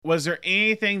Was there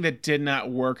anything that did not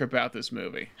work about this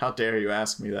movie? How dare you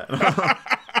ask me that?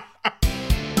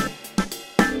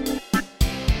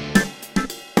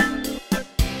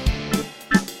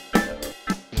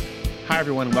 Hi,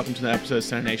 everyone, and welcome to the episode of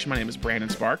Center Nation. My name is Brandon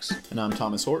Sparks. And I'm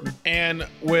Thomas Horton. And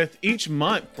with each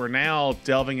month, we're now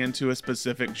delving into a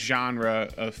specific genre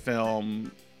of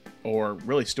film, or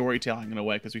really storytelling in a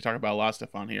way, because we talk about a lot of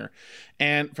stuff on here.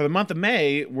 And for the month of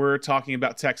May, we're talking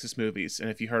about Texas movies. And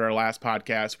if you heard our last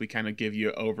podcast, we kind of give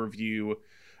you an overview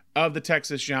of the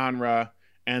Texas genre.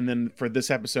 And then for this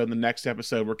episode and the next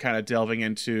episode, we're kind of delving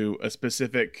into a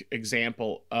specific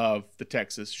example of the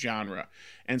Texas genre.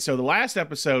 And so the last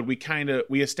episode,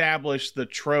 we established the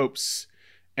tropes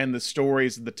and the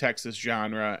stories of the Texas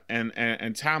genre.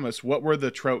 And Thomas, what were the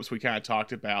tropes we kind of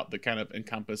talked about that kind of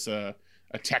encompass a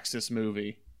Texas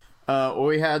movie? Well,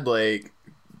 we had like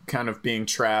kind of being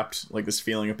trapped, like this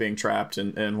feeling of being trapped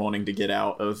and wanting to get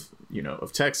out of,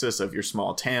 of Texas, of your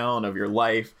small town, of your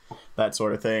life, that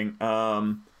sort of thing.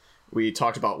 We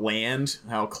talked about land,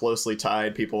 how closely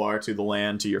tied people are to the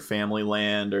land, to your family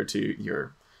land, or to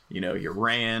your, your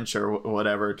ranch or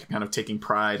whatever, kind of taking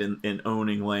pride in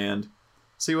owning land.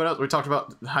 See what else? We talked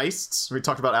about heists. We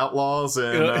talked about outlaws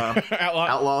and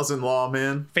outlaws and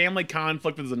lawmen. Family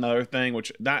conflict is another thing,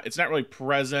 which it's not really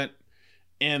present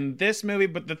in this movie.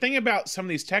 But the thing about some of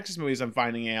these Texas movies, I'm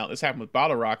finding out, this happened with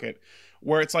Bottle Rocket,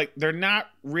 where it's like they're not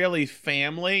really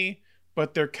family,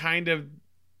 but they're kind of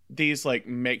these like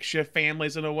makeshift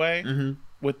families in a way. Mm-hmm.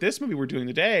 With this movie we're doing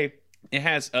today, it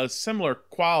has a similar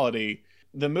quality.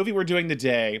 The movie we're doing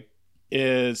today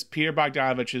is Peter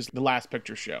Bogdanovich's The Last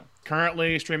Picture Show.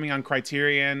 Currently streaming on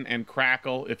Criterion and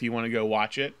Crackle if you want to go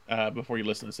watch it before you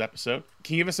listen to this episode.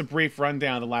 Can you give us a brief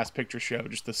rundown of The Last Picture Show,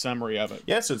 just the summary of it?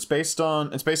 Yes, it's based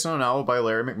on a novel by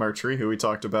Larry McMurtry, who we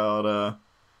talked about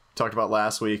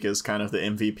last week as kind of the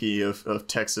MVP of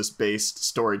Texas-based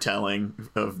storytelling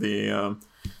of the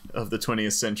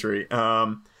 20th century.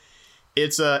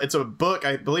 It's a book.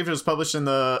 I believe it was published in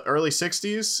the early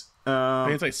 60s. I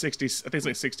think it's like 60s. I think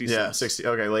it's like 60s. Yeah, 60.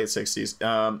 Okay, late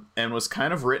 60s. And was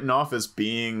kind of written off as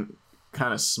being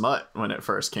kind of smut when it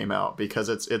first came out, because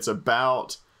it's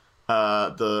about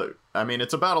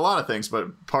it's about a lot of things, but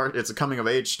it's a coming of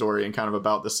age story and kind of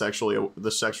about the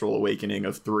sexual awakening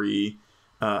of three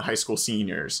high school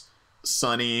seniors,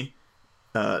 Sonny,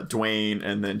 Dwayne,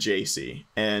 and then JC.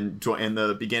 And in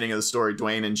the beginning of the story,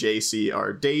 Dwayne and JC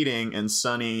are dating, and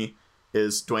Sonny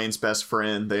is Dwayne's best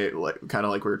friend. They kind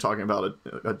of like we were talking about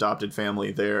adopted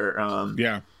family.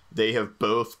 They have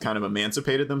both kind of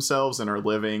emancipated themselves and are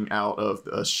living out of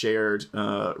a shared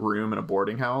room in a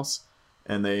boarding house.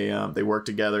 And they work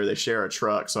together. They share a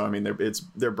truck. So I mean,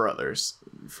 they're brothers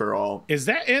for all. Is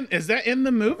that in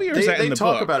the movie, or is that in the book? They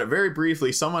talk about it very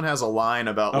briefly. Someone has a line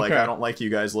about like, I don't like you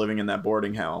guys living in that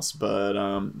boarding house, but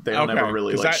they don't ever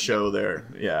really show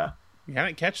their I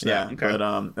didn't catch that. Yeah, okay.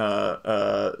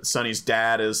 But Sonny's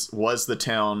dad was the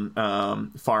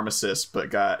town pharmacist, but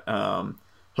got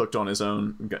hooked on his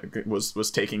own.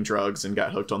 Was taking drugs and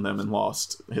got hooked on them and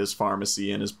lost his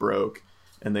pharmacy and is broke,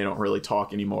 and they don't really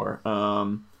talk anymore.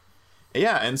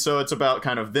 And so it's about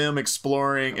kind of them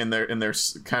exploring in their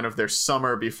kind of their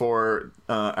summer before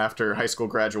after high school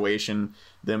graduation,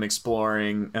 them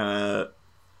exploring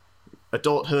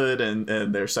adulthood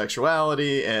and their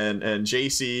sexuality, and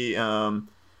JC,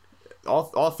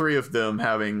 all three of them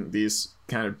having these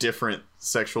kind of different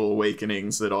sexual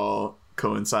awakenings that all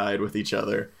coincide with each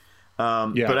other.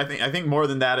 But I think more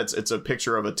than that, it's a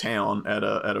picture of a town at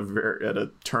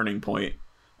a turning point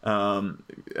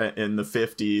in the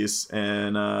 50s,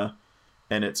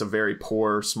 and it's a very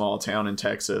poor small town in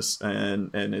Texas,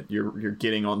 and you're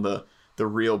getting on the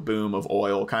real boom of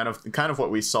oil, kind of what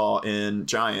we saw in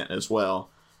Giant as well,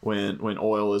 when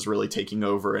oil is really taking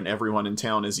over and everyone in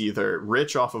town is either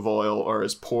rich off of oil or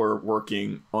is poor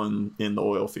working in the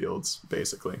oil fields,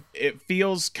 basically. It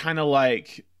feels kind of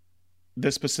like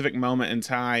this specific moment in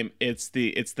time. It's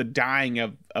the dying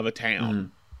of a town.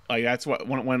 Mm. Like that's what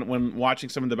when watching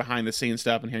some of the behind the scenes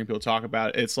stuff and hearing people talk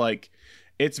about it, it's like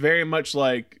it's very much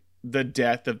like the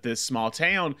death of this small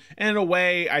town. And in a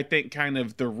way, I think kind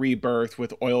of the rebirth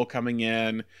with oil coming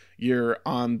in. You're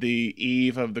on the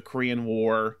eve of the Korean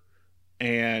War,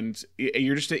 and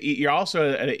you're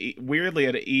also weirdly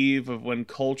at an eve of when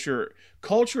culture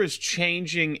is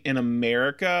changing in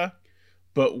America,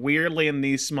 but weirdly in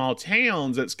these small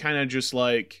towns, it's kind of just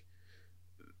like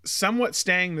somewhat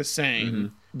staying the same. Mm-hmm.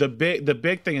 The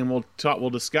big thing, and we'll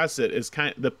discuss it, is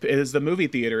the movie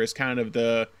theater is kind of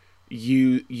the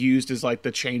used as like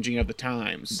the changing of the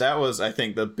times. That was, I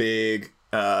think, the big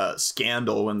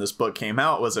scandal when this book came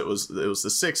out was it was the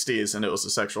 60s, and it was the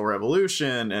sexual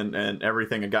revolution, and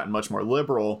everything had gotten much more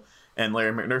liberal. And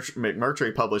Larry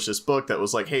McMurtry published this book that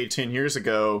was like, hey, 10 years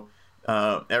ago,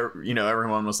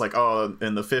 everyone was like, oh,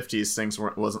 in the 50s things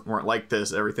weren't like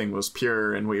this, everything was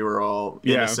pure and we were all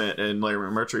innocent. And Larry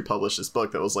McMurtry published this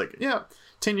book that was like,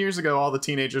 10 years ago all the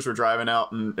teenagers were driving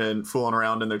out and fooling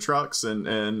around in their trucks, and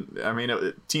I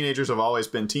mean, teenagers have always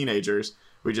been teenagers,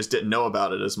 we just didn't know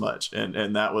about it as much,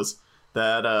 and that was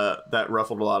that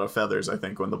ruffled a lot of feathers, I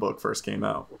think, when the book first came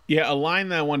out. Yeah, a line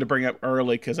that I wanted to bring up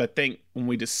early, because I think when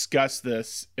we discuss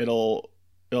this, it'll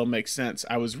make sense.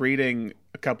 I was reading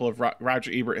a couple of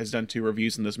Roger Ebert has done 2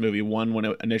 reviews in this movie, one when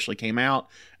it initially came out,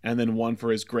 and then one for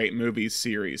his Great Movies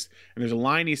series. And there's a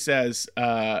line he says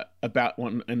about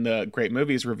one in the Great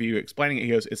Movies review explaining it.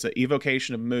 He goes, "It's an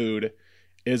evocation of mood. It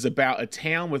is about a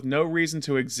town with no reason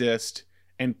to exist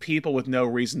and people with no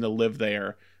reason to live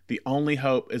there. The only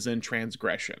hope is in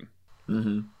transgression."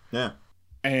 Mm-hmm. Yeah.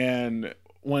 And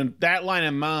when that line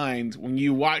in mind, when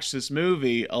you watch this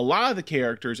movie, a lot of the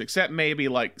characters, except maybe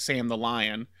like Sam the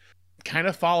Lion, kind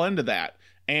of fall into that.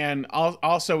 And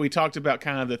also we talked about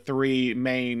kind of the 3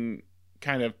 main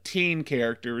kind of teen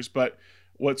characters, but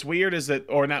what's weird is that,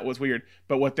 or not what's weird,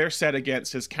 but what they're set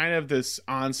against is kind of this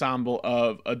ensemble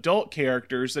of adult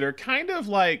characters that are kind of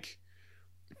like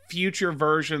future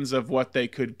versions of what they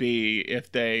could be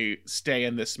if they stay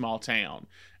in this small town.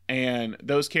 And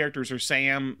those characters are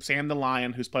Sam the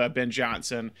Lion, who's played by Ben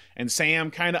Johnson, and Sam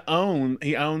kind of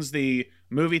owns the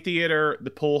movie theater, the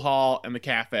pool hall, and the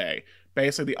cafe.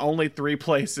 Basically the only 3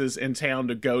 places in town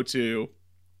to go to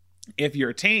if you're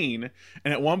a teen.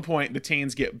 And at one point the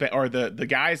teens the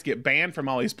guys get banned from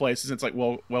all these places. It's like,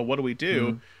 well, what do we do?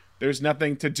 Mm-hmm. There's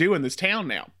nothing to do in this town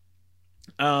now.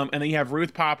 And then you have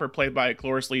Ruth Popper, played by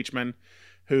Cloris Leachman,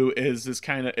 who is this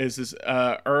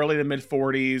early to mid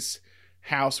 40s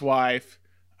housewife.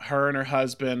 Her and her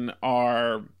husband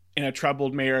are in a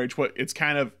troubled marriage. What it's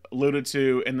kind of alluded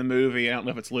to in the movie, I don't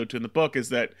know if it's alluded to in the book, is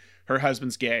that her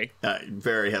husband's gay.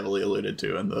 Very heavily alluded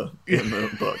to in the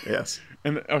book, yes.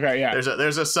 And okay, yeah.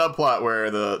 There's a subplot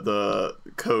where the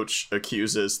coach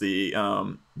accuses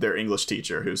their English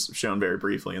teacher, who's shown very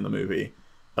briefly in the movie,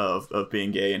 of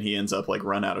being gay, and he ends up like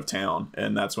run out of town.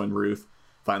 And that's when Ruth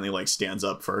finally like stands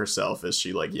up for herself, as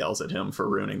she like yells at him for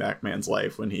ruining that man's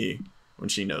life when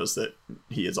she knows that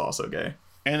he is also gay.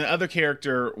 And the other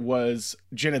character was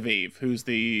Genevieve, who's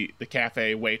the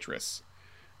cafe waitress,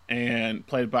 and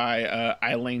played by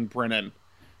Eileen Brennan,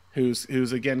 who's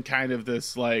again kind of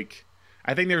this like,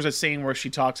 I think there's a scene where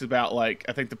she talks about like,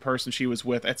 I think the person she was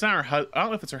with, it's not her I don't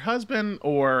know if it's her husband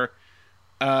or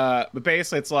but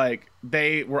basically it's like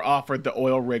they were offered the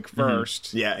oil rig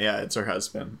first. Mm-hmm. Yeah, it's her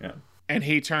husband. Yeah. And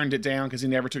he turned it down because he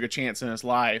never took a chance in his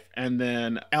life. And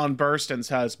then Ellen Burstyn's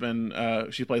husband,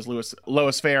 she plays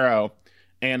Lois Farrow,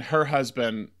 and her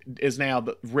husband is now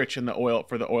rich in the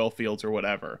oil fields or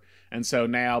whatever. And so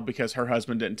now, because her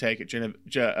husband didn't take it,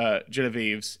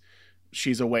 Genevieve's,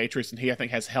 she's a waitress, and he, I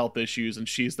think, has health issues, and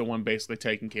she's the one basically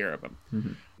taking care of him.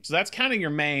 Mm-hmm. So that's kind of your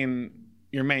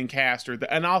main caster,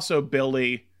 and also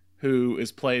Billy, who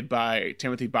is played by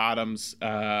Timothy Bottoms'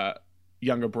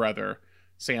 younger brother,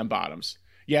 Sam Bottoms.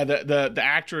 Yeah, the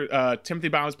actor Timothy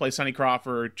Bottoms plays Sonny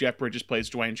Crawford. Jeff Bridges plays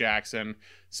Dwayne Jackson.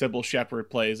 Sybil Shepherd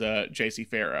plays J.C.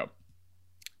 Farrow.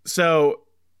 So,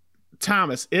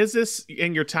 Thomas, is this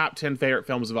in your top 10 favorite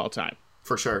films of all time?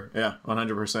 For sure, yeah,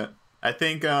 100%. I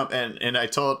think, and I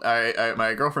told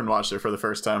my girlfriend watched it for the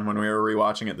first time when we were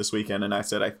rewatching it this weekend, and I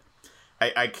said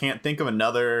I can't think of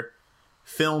another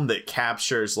film that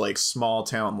captures like small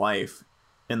town life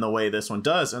in the way this one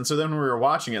does. And so then when we were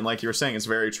watching it, and like you were saying, it's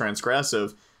very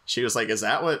transgressive. She was like, "Is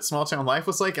that what small town life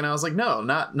was like?" And I was like, "No,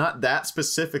 not that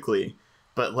specifically,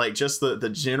 but like just the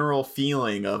general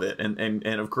feeling of it, and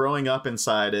of growing up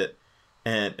inside it,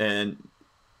 and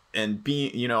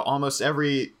being, you know, almost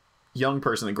every young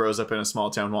person that grows up in a small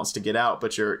town wants to get out,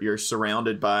 but you're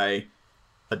surrounded by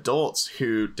adults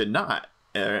who did not,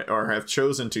 or have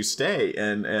chosen to stay,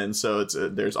 and so it's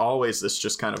there's always this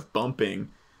just kind of bumping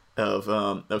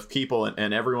of people,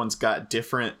 and everyone's got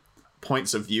different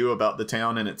points of view about the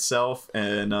town in itself,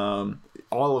 and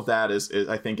all of that is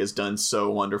I think is done so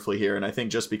wonderfully here. And I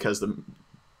think just because the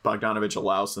Bogdanovich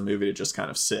allows the movie to just kind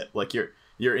of sit, like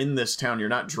you're in this town, you're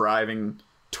not driving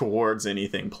towards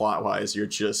anything plot wise, you're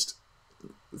just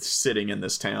sitting in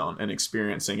this town and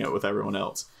experiencing it with everyone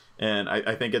else. And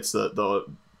I think it's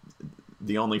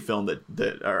the only film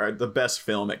that or the best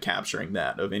film at capturing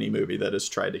that of any movie that has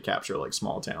tried to capture like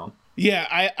small town. Yeah,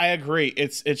 I agree.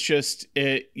 It's just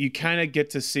you kind of get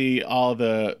to see all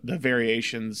the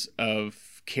variations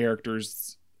of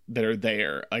characters that are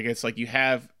there. Like, it's like you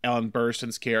have Ellen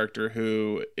Burstyn's character,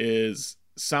 who is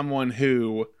someone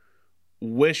who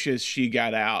wishes she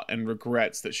got out and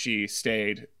regrets that she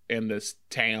stayed in this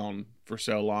town for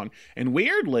so long. And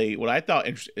weirdly, what I thought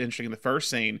interesting in the first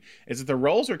scene is that the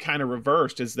roles are kind of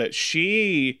reversed, is that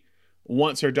she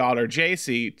wants her daughter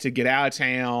JC to get out of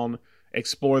town,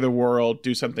 explore the world,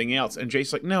 do something else. And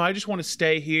JC's like, no, I just want to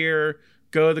stay here,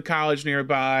 go to the college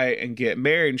nearby and get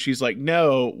married. And she's like,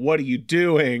 no, what are you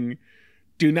doing?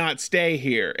 Do not stay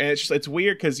here. And it's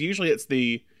weird, because usually it's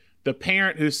the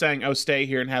parent who's saying, oh, stay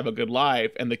here and have a good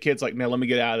life, and the kid's like, no, let me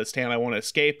get out of this town, I want to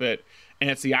escape it. And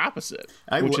it's the opposite.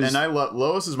 I love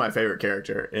Lois is my favorite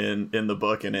character in the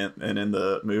book and in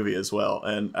the movie as well.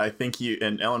 And I think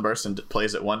Ellen Burstyn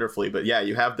plays it wonderfully. But yeah,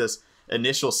 you have this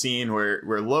initial scene where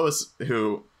Lois,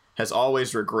 who has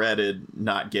always regretted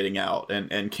not getting out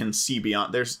and can see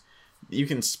beyond. You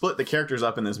can split the characters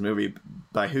up in this movie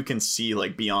by who can see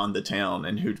like beyond the town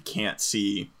and who can't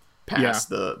see past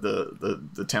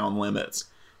the town limits.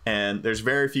 And there's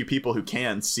very few people who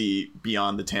can see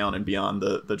beyond the town and beyond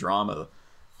the drama.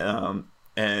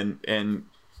 And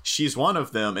she's one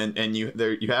of them. And you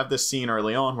have this scene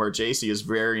early on where JC is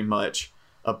very much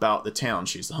about the town.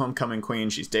 She's the homecoming queen.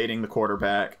 She's dating the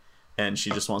quarterback, and she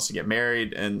just wants to get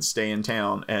married and stay in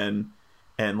town. And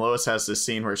Lois has this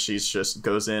scene where she's just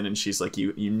goes in and she's like,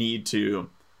 you need to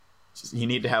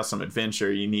have some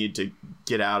adventure. You need to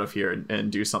get out of here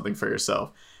and do something for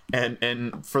yourself.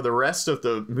 And for the rest of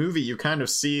the movie, you kind of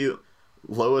see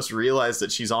Lois realize that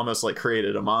she's almost like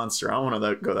created a monster. I don't want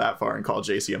to go that far and call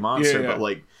JC a monster, but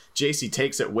like JC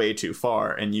takes it way too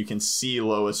far, and you can see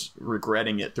Lois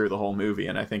regretting it through the whole movie.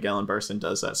 And I think Ellen Burstyn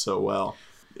does that so well,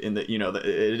 in that,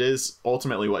 it is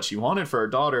ultimately what she wanted for her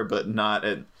daughter, but not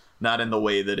in the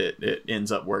way that it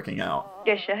ends up working out.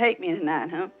 Guess you hate me tonight,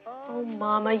 huh? Oh,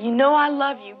 Mama, you know I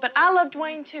love you, but I love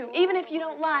Dwayne, too, even if you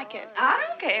don't like it. I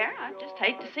don't care. I just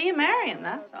hate to see you marrying,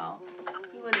 that's all.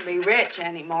 You wouldn't be rich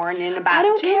anymore, and in about 2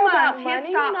 months, he'd stop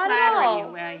flattering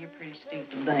you. Well, you're pretty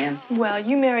stupid then. Well,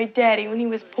 you married Daddy when he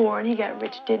was poor, and he got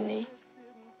rich, didn't he?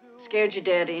 Scared your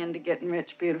daddy into getting rich,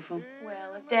 beautiful.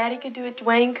 Well, if Daddy could do it,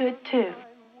 Dwayne could, too.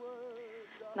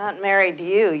 Not married to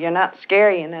you. You're not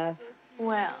scary enough.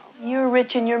 Well, you're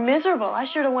rich and you're miserable. I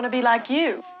sure don't want to be like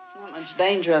you. Not much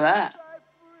danger of that.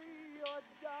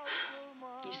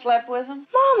 You slept with him?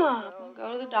 Mama! We'll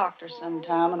go to the doctor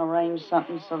sometime and arrange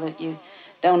something so that you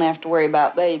don't have to worry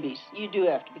about babies. You do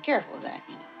have to be careful of that,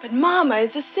 But, Mama,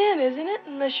 it's a sin, isn't it?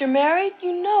 Unless you're married,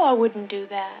 you know I wouldn't do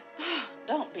that.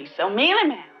 Don't be so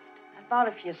mealy-mouthed. I thought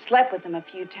if you slept with him a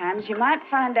few times, you might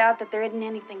find out that there isn't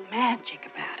anything magic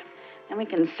about him. And we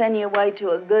can send you away to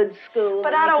a good school.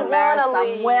 But I don't want to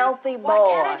leave. Some wealthy boy.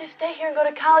 Why can't I just stay here and go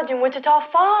to college in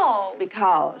Wichita Falls?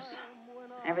 Because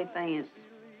everything is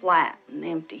flat and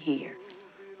empty here.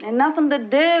 And nothing to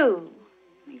do.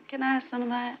 Can I have some of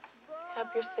that?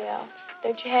 Help yourself.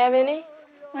 Don't you have any?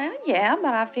 Well, yeah,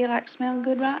 but I feel like smelling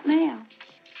good right now.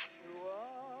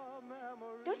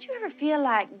 Don't you ever feel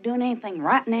like doing anything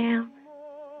right now?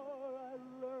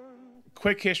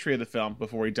 Quick history of the film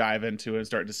before we dive into it and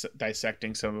start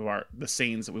dissecting some of the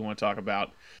scenes that we want to talk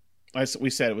about. As we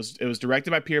said, it was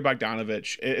directed by Peter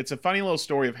Bogdanovich. It's a funny little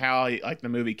story of how the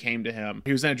movie came to him.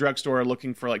 He was in a drugstore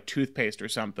looking for like toothpaste or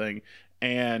something,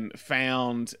 and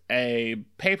found a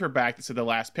paperback that said The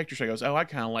Last Picture Show. He goes, oh, I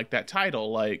kind of like that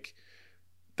title. Like,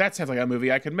 that sounds like a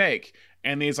movie I could make.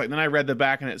 And he's like, then I read the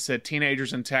back and it said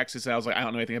Teenagers in Texas. And I was like, I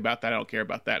don't know anything about that. I don't care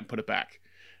about that, and put it back.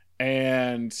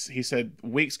 And he said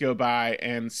weeks go by,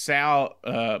 and Sal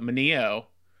Mineo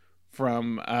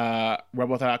from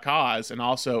Rebel Without a Cause, and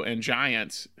also in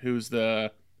Giant, who's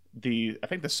the I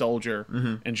think the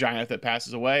soldier in Giant that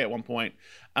passes away at one point,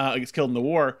 gets killed in the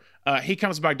war. He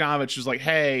comes to Bogdanovich, who's like,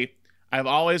 hey, I've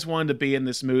always wanted to be in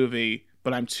this movie,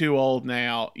 but I'm too old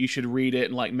now. You should read it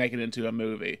and like make it into a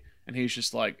movie. And he's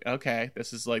just like, okay,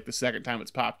 this is like the second time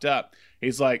it's popped up.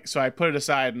 He's like, so I put it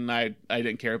aside and I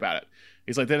didn't care about it.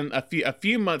 He's like, then a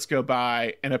few months go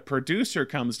by, and a producer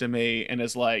comes to me and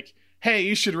is like, hey,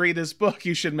 you should read this book.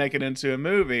 You should make it into a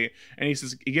movie. And he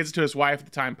says, he gives it to his wife at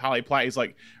the time, Polly Platt. He's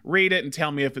like, read it and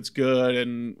tell me if it's good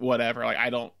and whatever. Like,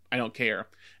 I don't care.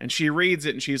 And she reads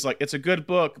it and she's like, it's a good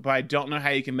book, but I don't know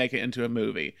how you can make it into a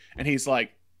movie. And he's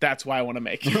like, that's why I want to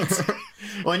make it.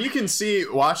 Well, and you can see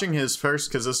watching his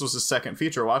first, because this was his second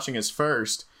feature, watching his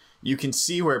first, you can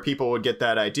see where people would get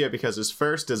that idea, because his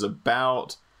first is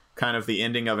about kind of the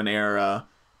ending of an era,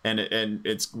 and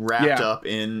it's wrapped up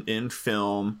in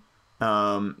film.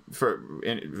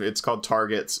 It's called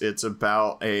Targets. It's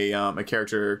about a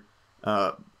character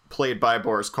played by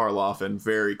Boris Karloff and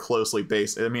very closely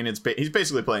based. I mean, he's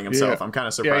basically playing himself. Yeah. I'm kind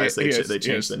of surprised they changed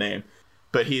Yes. the name.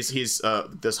 But he's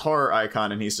this horror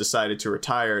icon, and he's decided to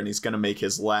retire, and he's going to make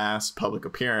his last public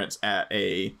appearance at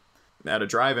a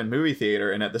drive-in movie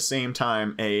theater. And at the same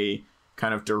time, a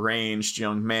kind of deranged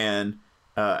young man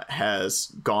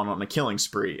has gone on a killing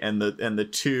spree, and the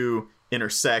two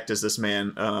intersect as this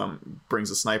man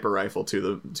brings a sniper rifle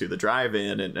to the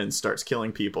drive-in and starts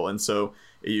killing people. And so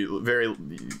you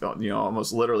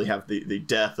almost literally have the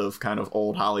death of kind of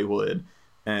old Hollywood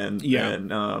and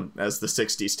as the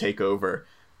 60s take over.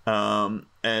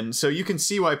 And so you can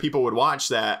see why people would watch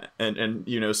that and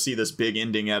see this big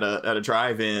ending at a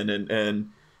drive-in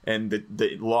and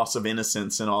the loss of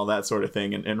innocence and all that sort of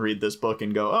thing, and read this book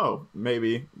and go, oh,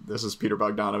 maybe this is Peter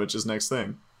Bogdanovich's next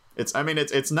thing. It's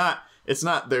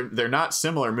not they're not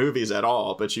similar movies at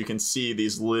all, but you can see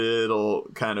these little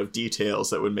kind of details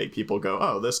that would make people go,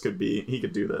 oh, he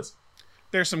could do this.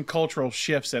 There's some cultural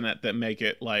shifts in it that make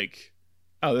it like,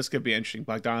 oh, this could be an interesting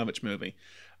Bogdanovich movie.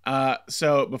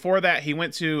 So before that, he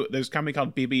went to, there's a company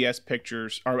called BBS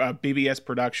Pictures, or BBS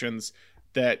Productions,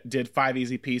 that did 5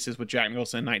 Easy Pieces with Jack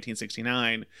Nicholson in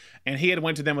 1969. And he had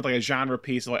went to them with like a genre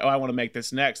piece, like, oh, I want to make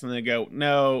this next. And they go,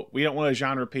 no, we don't want a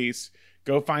genre piece.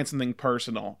 Go find something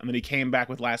personal. And then he came back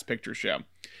with Last Picture Show.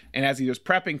 And as he was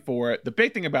prepping for it, the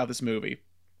big thing about this movie,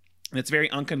 and it's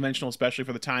very unconventional, especially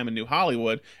for the time in New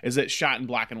Hollywood, is it's shot in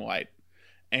black and white.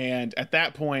 And at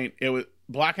that point, it was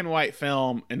black and white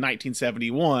film in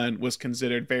 1971 was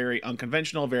considered very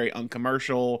unconventional, very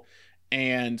uncommercial,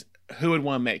 and who would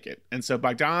want to make it? And so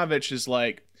Bogdanovich is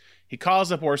like, he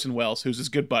calls up Orson Welles, who's his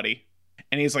good buddy,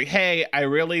 and he's like, hey, I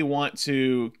really want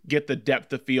to get the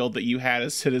depth of field that you had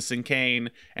as Citizen Kane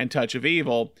and Touch of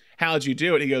Evil. How'd you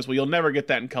do it? He goes, well, you'll never get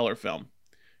that in color film.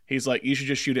 He's like, you should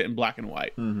just shoot it in black and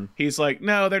white. Mm-hmm. He's like,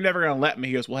 no, they're never going to let me.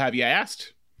 He goes, well, have you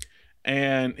asked?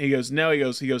 And he goes, no, he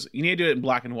goes, you need to do it in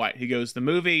black and white. He goes, the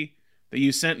movie that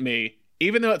you sent me,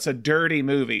 even though it's a dirty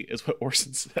movie, is what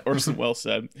Orson Welles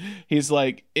said. He's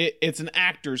like, it's an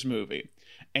actor's movie.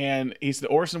 And he said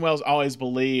Orson Welles always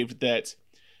believed that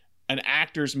an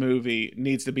actor's movie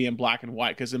needs to be in black and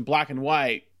white, because in black and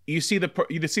white, you see the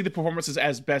performances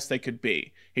as best they could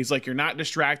be. He's like, you're not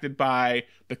distracted by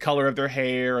the color of their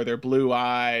hair or their blue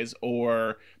eyes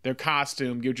or their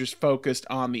costume. You're just focused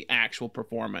on the actual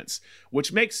performance,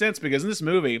 which makes sense because in this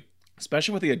movie,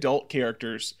 especially with the adult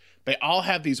characters, they all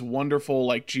have these wonderful,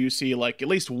 like, juicy, like, at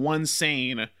least one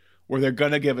scene where they're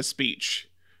going to give a speech.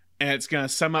 And it's going to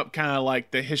sum up kind of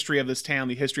like the history of this town,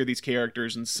 the history of these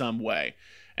characters in some way.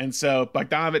 And so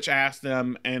Bogdanovich asked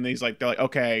them, and they're like,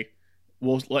 okay,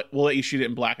 we'll let you shoot it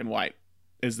in black and white,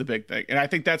 is the big thing. And I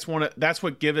think that's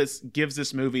what gives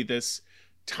this movie this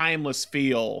timeless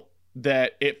feel,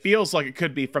 that it feels like it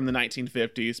could be from the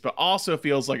 1950s, but also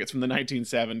feels like it's from the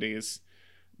 1970s.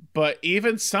 But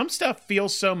even some stuff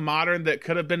feels so modern that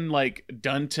could have been like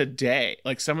done today,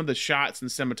 like some of the shots and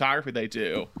cinematography they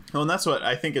do. Well, and that's what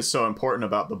I think is so important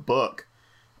about the book.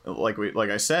 Like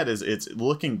I said, is it's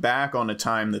looking back on a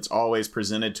time that's always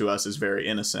presented to us as very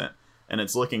innocent, and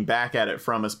it's looking back at it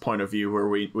from a point of view where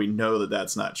we know that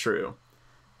that's not true.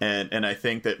 And I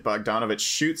think that Bogdanovich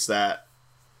shoots that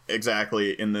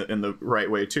exactly in the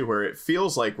right way too, where it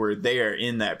feels like we're there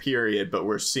in that period, but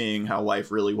we're seeing how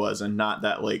life really was, and not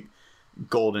that like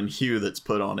golden hue that's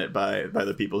put on it by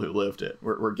the people who lived it.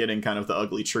 We're getting kind of the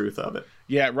ugly truth of it.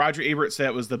 Yeah, Roger Ebert said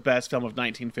it was the best film of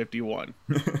 1951.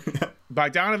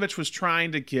 Bogdanovich was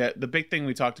trying to get the big thing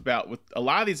we talked about with a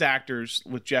lot of these actors,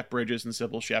 with Jeff Bridges and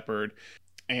Sybil Shepherd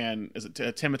and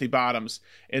Timothy Bottoms,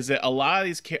 is that a lot of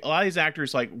these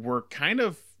actors like were kind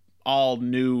of all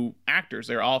new actors.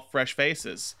 They're all fresh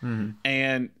faces. Mm-hmm.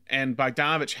 And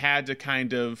Bogdanovich had to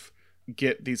kind of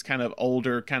get these kind of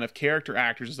older kind of character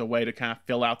actors as a way to kind of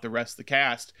fill out the rest of the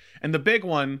cast. And the big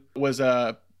one was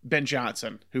Ben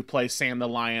Johnson, who plays Sam the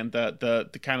Lion, the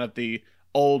kind of the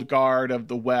old guard of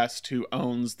the West who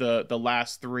owns the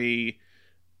last 3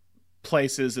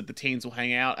 places that the teens will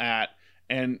hang out at.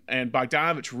 And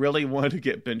Bogdanovich really wanted to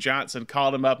get Ben Johnson,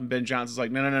 called him up, and Ben Johnson's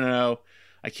like, no,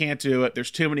 I can't do it. There's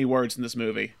too many words in this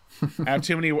movie. I have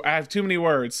too many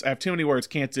words.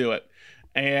 Can't do it.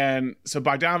 And so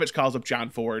Bogdanovich calls up John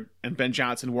Ford, and Ben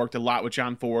Johnson worked a lot with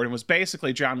John Ford and was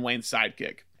basically John Wayne's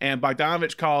sidekick. And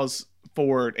Bogdanovich calls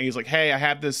Ford, and he's like, hey, I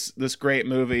have this great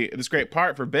movie, this great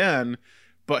part for Ben,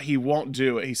 but he won't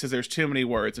do it. He says there's too many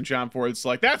words. And John Ford's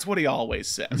like, that's what he always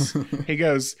says. he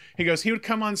goes, he would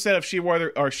come on set if She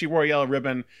Wore a Yellow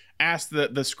Ribbon, ask the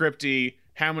scriptie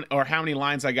how many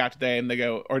lines I got today, and they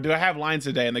go, or do I have lines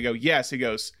today? And they go, yes. He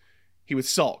goes, he would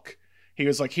sulk. He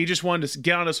was like, he just wanted to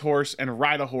get on his horse and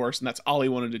ride a horse, and that's all he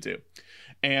wanted to do.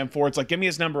 And Ford's like, give me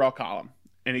his number, I'll call him.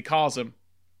 And he calls him.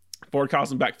 Ford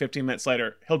calls him back 15 minutes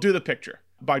later. He'll do the picture.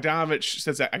 Bogdanovich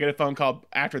says that I get a phone call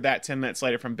after that 10 minutes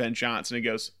later from Ben Johnson. He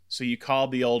goes, so you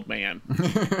called the old man.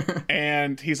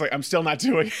 And he's like, I'm still not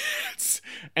doing it.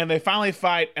 And they finally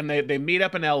fight, and they meet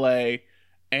up in LA,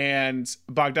 and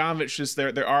Bogdanovich is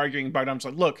there. They're arguing. Bogdanovich's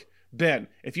like, look, Ben,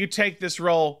 if you take this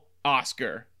role,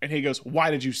 Oscar. And he goes, why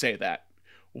did you say that?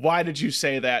 Why did you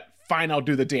say that? Fine, I'll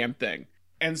do the damn thing.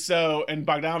 And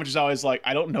Bogdanovich is always like,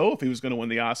 I don't know if he was going to win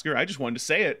the Oscar. I just wanted to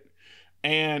say it.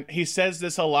 And he says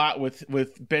this a lot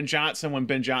with Ben Johnson when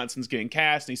Ben Johnson's getting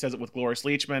cast, and he says it with Cloris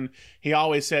Leachman. He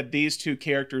always said these two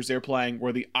characters they're playing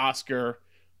were the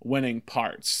Oscar-winning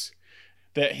parts.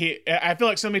 I feel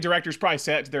like so many directors probably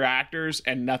say it to their actors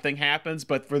and nothing happens,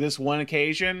 but for this one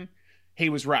occasion, he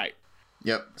was right.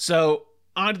 Yep. So,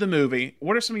 on to the movie.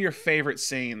 What are some of your favorite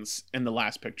scenes in The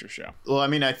Last Picture Show? Well, I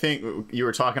mean, I think you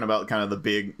were talking about kind of the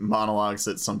big monologues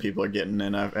that some people are getting,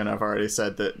 and I've already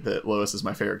said that Lois is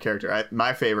my favorite character.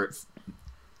 My favorite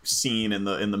scene in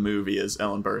the movie is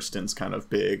Ellen Burstyn's kind of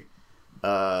big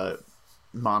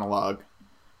monologue,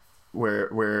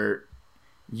 where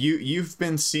you've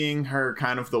been seeing her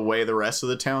kind of the way the rest of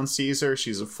the town sees her.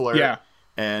 She's a flirt, yeah,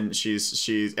 and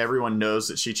she's everyone knows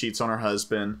that she cheats on her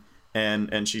husband.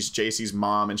 And she's JC's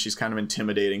mom, and she's kind of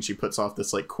intimidating. She puts off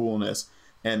this like coolness.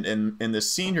 And in this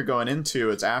scene you're going into,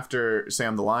 it's after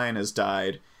Sam the Lion has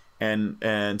died,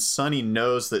 and Sonny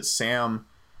knows that Sam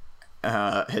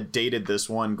had dated this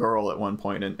one girl at one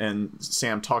point, and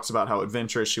Sam talks about how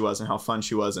adventurous she was and how fun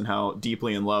she was and how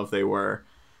deeply in love they were,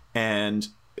 and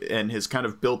has kind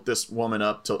of built this woman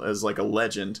up as like a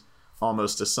legend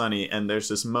almost to Sonny. And there's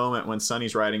this moment when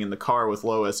Sonny's riding in the car with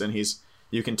Lois, and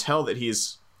you can tell that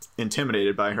he's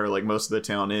intimidated by her, like most of the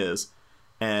town is,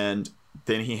 and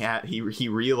then he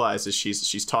realizes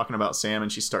she's talking about Sam,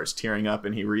 and she starts tearing up,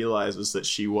 and he realizes that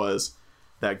she was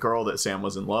that girl that Sam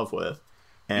was in love with,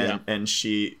 and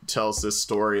she tells this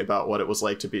story about what it was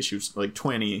like to be. She was like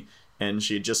 20, and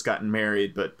she had just gotten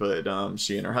married, but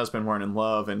she and her husband weren't in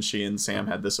love, and she and Sam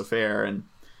had this affair,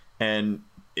 and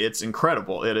it's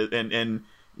incredible. And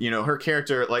you know, her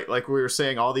character, like we were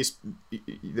saying,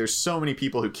 there's so many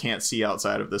people who can't see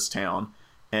outside of this town,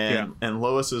 and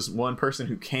Lois is one person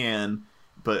who can,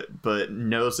 but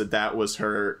knows that was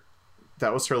her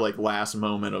like last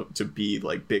moment to be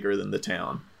like bigger than the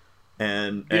town,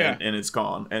 and it's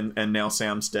gone, and now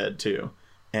Sam's dead too,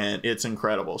 and it's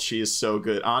incredible. She is so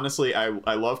good. Honestly,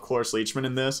 I love Cloris Leachman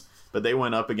in this, but they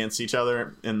went up against each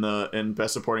other in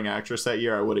Best Supporting Actress that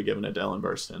year. I would have given it to Ellen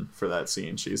Burstyn for that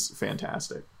scene. She's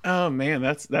fantastic. Oh man,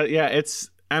 it's.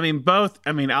 I mean, both.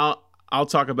 I mean, I'll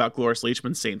talk about Cloris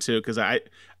Leachman's scene too, because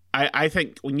I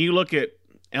think when you look at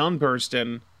Ellen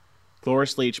Burstyn,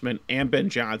 Cloris Leachman, and Ben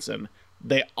Johnson,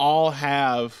 they all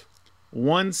have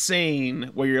one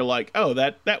scene where you're like, oh,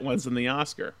 that one's in the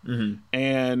Oscar,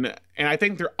 and I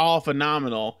think they're all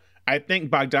phenomenal. I think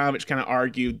Bogdanovich kind of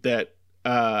argued that.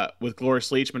 With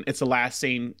Cloris Leachman, it's the last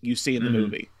scene you see in the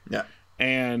movie. Yeah.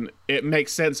 And it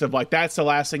makes sense of like, that's the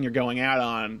last thing you're going out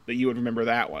on, that you would remember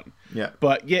that one. Yeah.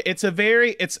 But yeah, I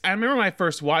remember when I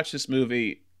first watched this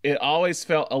movie, it always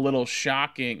felt a little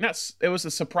shocking. It was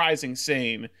a surprising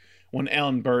scene when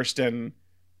Ellen Burstyn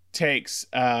takes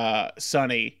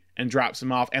Sonny and drops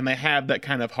him off, and they have that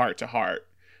kind of heart to heart.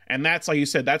 And that's, like you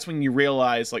said, that's when you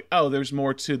realize like, oh, there's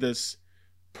more to this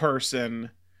person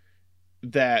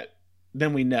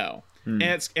than we know. And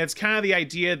it's kind of the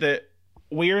idea that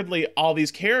weirdly all these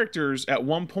characters at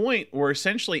one point were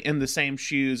essentially in the same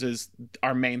shoes as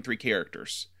our main three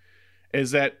characters.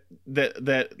 Is that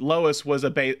Lois was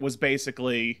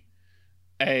basically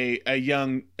a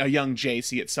young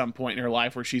JC at some point in her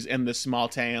life, where she's in this small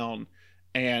town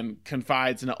and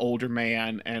confides in an older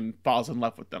man and falls in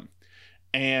love with them.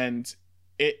 And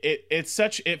it's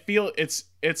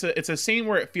a scene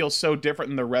where it feels so different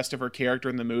than the rest of her character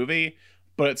in the movie,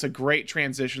 but it's a great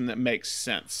transition that makes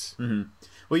sense. Mm-hmm.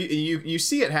 Well, you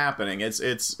see it happening. It's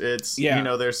you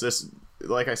know, there's this,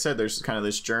 like I said, there's kind of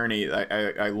this journey.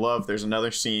 I love. There's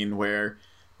another scene where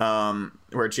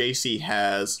JC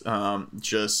has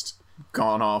just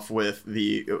gone off with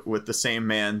the same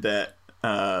man that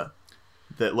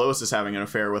Lois is having an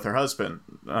affair with her husband.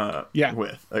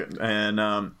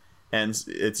 And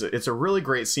it's a really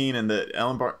great scene in that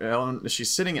Ellen she's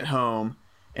sitting at home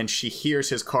and she hears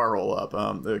his car roll up.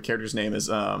 The character's name is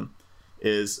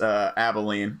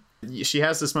Abilene. She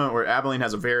has this moment where Abilene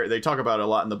has they talk about it a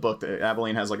lot in the book, that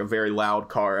Abilene has like a very loud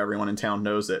car. Everyone in town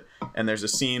knows it. And there's a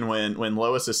scene when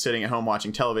Lois is sitting at home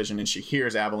watching television and she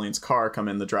hears Abilene's car come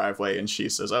in the driveway, and she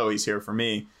says, oh, he's here for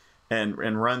me,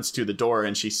 and runs to the door,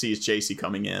 and she sees JC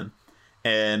coming in.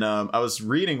 And I was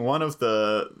reading one of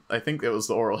I think it was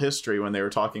the oral history when they were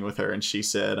talking with her, and she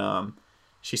said,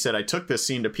 I took this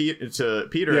scene to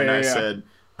Peter, and I said,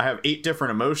 I have 8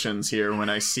 different emotions here when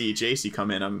I see JC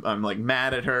come in. I'm like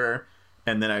mad at her,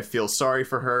 and then I feel sorry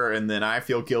for her, and then I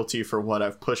feel guilty for what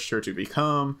I've pushed her to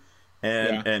become.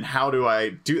 And how do I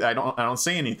do? I don't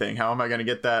say anything. How am I going to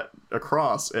get that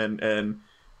across? And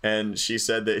she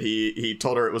said that he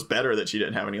told her it was better that she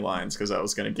didn't have any lines, because I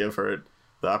was going to give her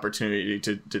the opportunity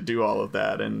to do all of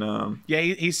that. And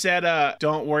he said,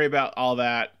 don't worry about all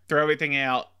that. Throw everything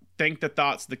out. Think the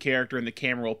thoughts of the character, and the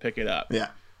camera will pick it up. Yeah,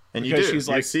 and because you do. She's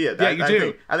like, you see it. You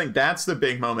do. I think that's the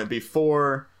big moment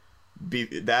before.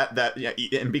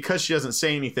 And because she doesn't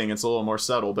say anything, it's a little more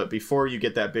subtle. But before you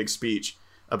get that big speech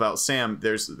about Sam,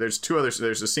 there's 2 others.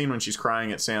 There's a scene when she's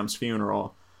crying at Sam's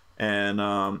funeral, and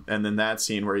then that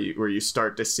scene where you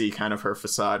start to see kind of her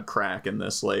facade crack in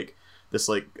this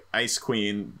ice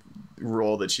queen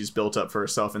role that she's built up for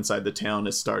herself inside the town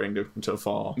is starting to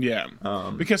fall. Yeah,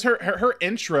 because her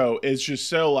intro is just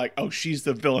so like, oh, she's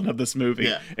the villain of this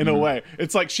movie in a way.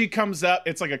 It's like she comes up,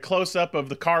 it's like a close up of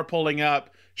the car pulling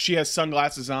up. She has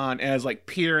sunglasses on and is like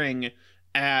peering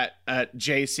at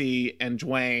JC and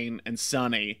Dwayne and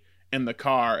Sonny in the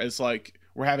car. It's like,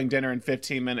 we're having dinner in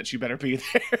 15 minutes. You better be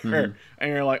there.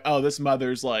 And you're like, oh, this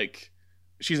mother's like,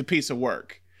 she's a piece of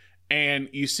work. And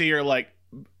you see her like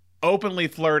openly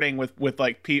flirting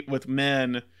with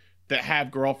men that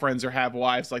have girlfriends or have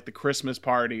wives, like the Christmas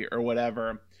party or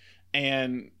whatever.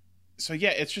 And so,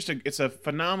 yeah, it's a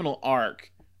phenomenal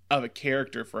arc of a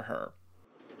character for her.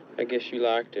 I guess you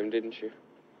liked him, didn't you?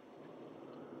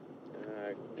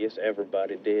 I guess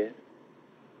everybody did.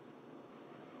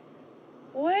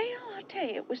 Well, I'll tell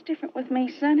you, it was different with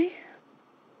me, Sonny.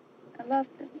 I loved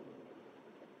him.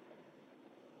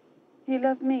 He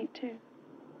loved me, too.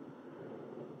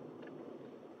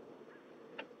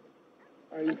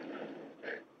 Are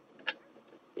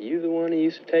you the one who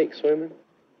used to take swimming?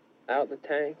 Out the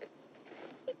tank?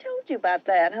 He told you about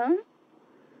that, huh?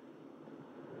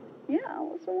 Yeah, I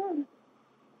was the one.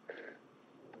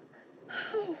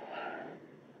 Oh,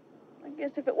 I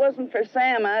guess if it wasn't for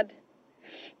Sam, I'd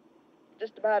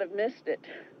just about have missed it,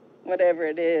 whatever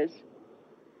it is.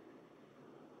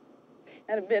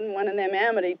 I'd have been one of them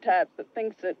Amity types that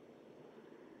thinks that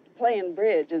playing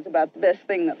bridge is about the best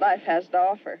thing that life has to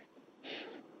offer.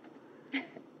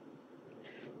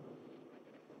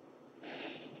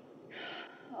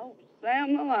 Oh,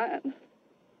 Sam the Lion.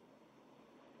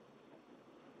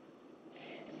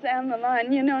 Sam the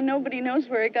Lion, you know, nobody knows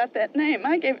where he got that name.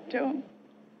 I gave it to him.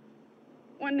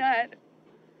 One night,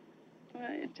 well,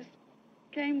 it just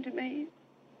came to me.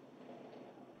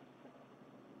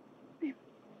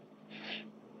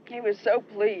 He was so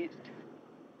pleased.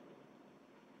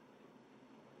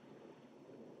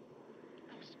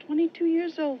 I was 22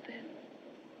 years old then.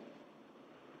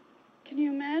 Can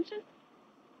you imagine?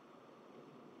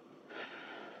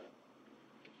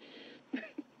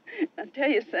 I tell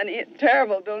you, Sonny, it's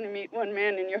terrible to only meet one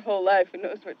man in your whole life who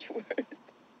knows what you're worth.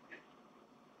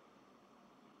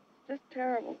 Just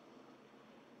terrible.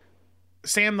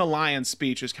 Sam the Lion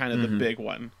speech is kind of the big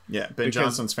one. Yeah, Ben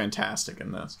Johnson's fantastic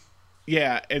in this.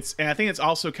 Yeah, and I think it's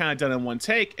also kind of done in one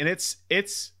take, and it's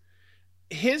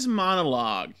his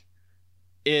monologue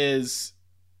is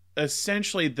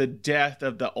essentially the death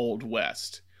of the Old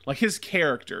West. Like, his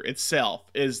character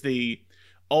itself is the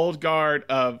old guard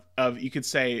of you could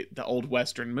say the old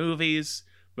Western movies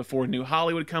before New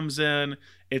Hollywood comes in.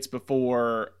 It's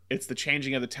the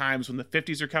changing of the times when the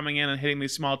 50s are coming in and hitting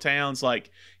these small towns.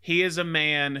 Like, he is a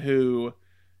man who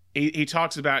he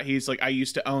talks about, he's like, I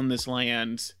used to own this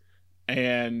land,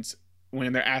 and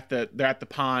when they're at the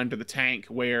pond or the tank,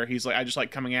 where he's like, I just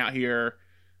like coming out here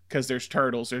because there's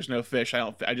turtles, there's no fish.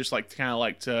 I just like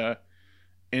to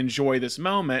enjoy this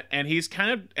moment. And he's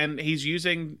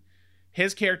using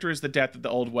his character is the death of the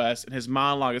Old West, and his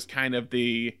monologue is kind of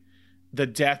the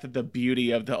death of the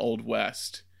beauty of the Old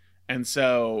West. And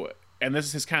so, and this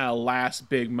is his kind of last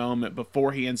big moment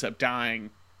before he ends up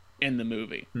dying in the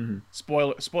movie. Mm-hmm.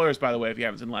 Spoilers, by the way, if you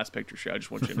haven't seen the Last Picture Show, I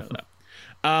just want you to know that.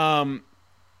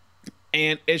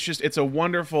 And it's a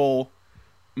wonderful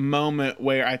moment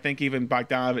where I think even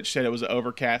Bogdanovich said it was an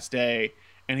overcast day,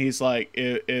 and he's like,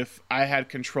 if I had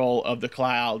control of the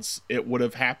clouds, it would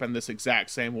have happened this exact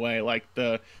same way. Like,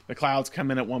 the clouds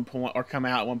come in at one point or come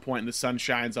out at one point, and the sun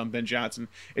shines on Ben Johnson.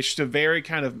 It's just a very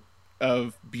kind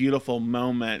of beautiful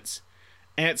moment,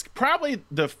 and it's probably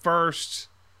the first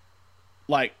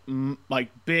like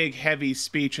big heavy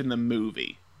speech in the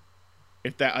movie.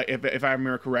 if I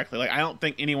remember correctly. Like, I don't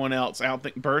think anyone else. I don't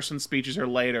think Burson's speeches are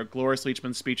later. Cloris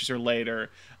Leachman's speeches are later.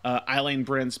 Eileen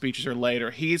Brenn's speeches are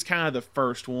later. He's kind of the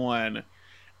first one,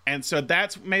 and so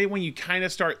that's maybe when you kind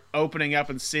of start opening up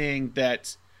and seeing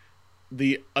that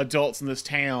the adults in this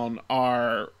town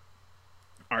are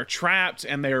trapped,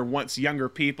 and they're once younger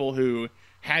people who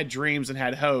had dreams and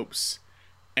had hopes,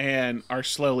 and are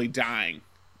slowly dying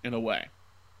in a way.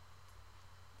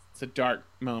 It's a dark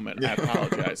moment. I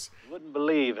apologize. You wouldn't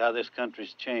believe how this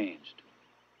country's changed.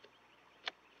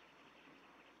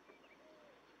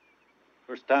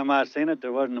 First time I seen it,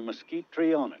 there wasn't a mesquite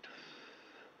tree on it.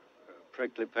 Or a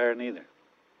prickly pear neither.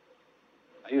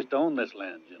 I used to own this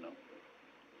land, you know.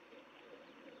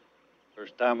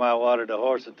 First time I watered a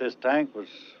horse at this tank was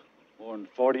more than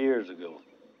 40 years ago.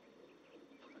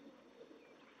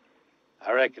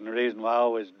 I reckon the reason why I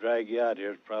always drag you out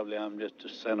here is probably I'm just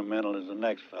as sentimental as the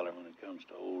next fella when it comes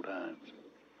to old times.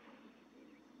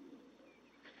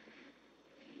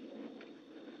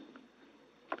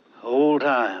 Old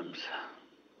times.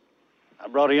 I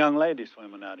brought a young lady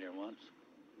swimming out here once,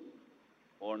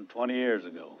 more than 20 years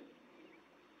ago.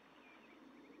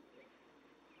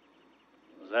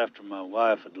 It was after my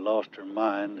wife had lost her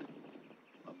mind and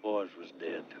my boys was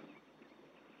dead.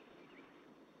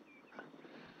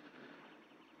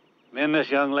 Me and this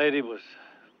young lady was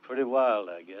pretty wild,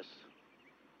 I guess.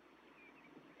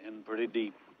 And pretty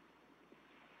deep.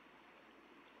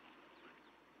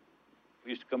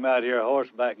 We used to come out here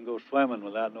horseback and go swimming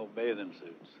without no bathing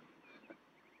suits.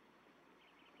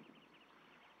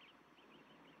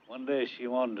 One day she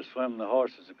wanted to swim the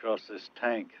horses across this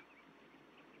tank.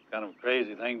 Kind of a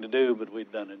crazy thing to do, but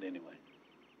we'd done it anyway.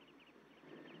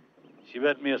 She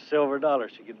bet me a silver dollar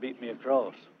she could beat me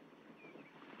across.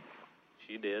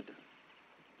 She did.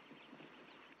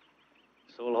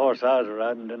 This old horse I was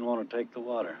riding didn't want to take the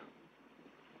water.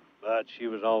 But she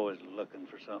was always looking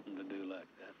for something to do like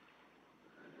that.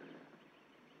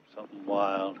 Something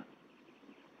wild.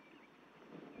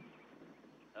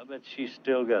 I bet she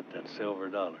still got that silver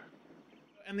dollar.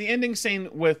 And the ending scene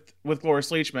with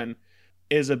Cloris Leachman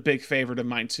is a big favorite of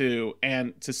mine too.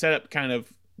 And to set up kind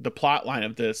of the plot line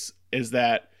of this is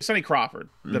that Sonny Crawford,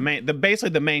 basically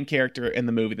the main character in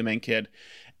the movie, the main kid,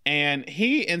 and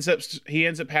he ends up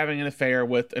having an affair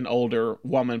with an older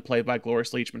woman played by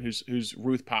Cloris Leachman, who's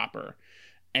Ruth Popper,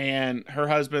 and her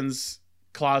husband's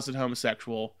closet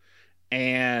homosexual,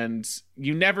 and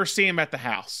you never see him at the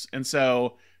house, and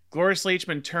so Cloris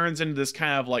Leachman turns into this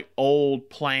kind of like old,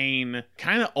 plain,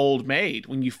 kind of old maid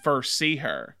when you first see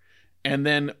her, and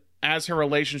then as her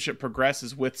relationship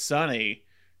progresses with Sonny,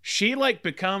 she like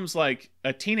becomes like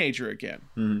a teenager again.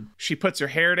 Mm-hmm. She puts her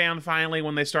hair down finally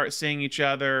when they start seeing each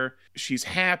other. She's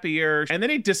happier. And then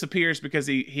he disappears because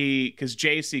because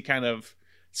JC kind of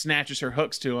snatches her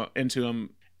hooks into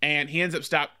him, and he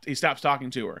stops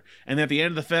talking to her. And then at the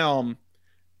end of the film,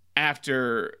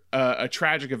 after a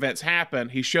tragic events happen,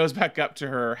 he shows back up to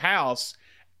her house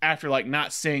after like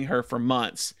not seeing her for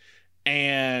months.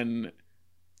 And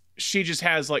she just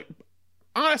has like,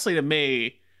 honestly to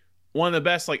me, one of the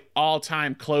best like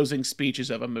all-time closing speeches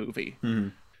of a movie. Mm-hmm.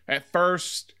 At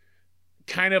first,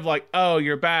 kind of like, oh,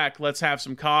 you're back, let's have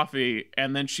some coffee.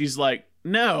 And then she's like,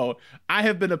 no, I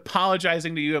have been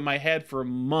apologizing to you in my head for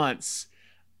months.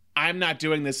 I'm not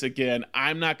doing this again.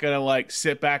 I'm not going to like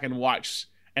sit back and watch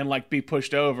and like be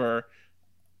pushed over.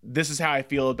 This is how I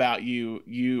feel about you,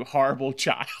 you horrible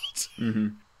child. Mm-hmm.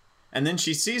 And then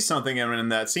she sees something in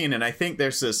that scene, and I think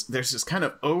there's this kind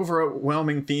of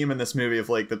overwhelming theme in this movie of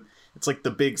like it's like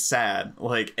the big sad.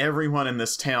 Like everyone in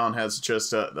this town has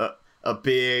just a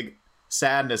big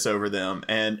sadness over them,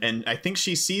 and I think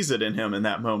she sees it in him in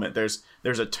that moment. There's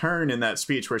a turn in that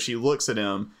speech where she looks at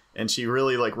him and she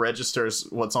really like registers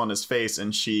what's on his face,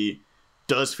 and she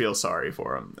does feel sorry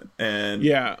for him. And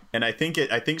yeah, and I think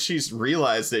she's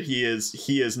realized that he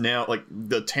is now like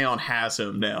the town has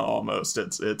him now almost.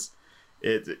 It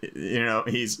you know,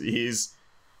 he's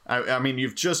I mean,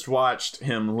 you've just watched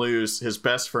him lose his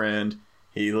best friend.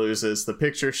 He loses the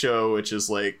picture show, which is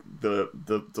like the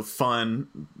fun,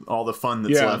 all the fun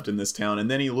that's left in this town. And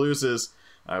then he loses,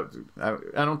 I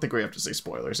don't think we have to say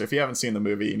spoilers. If you haven't seen the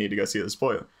movie, you need to go see the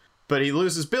spoiler. But he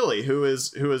loses Billy, who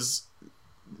is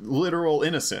literal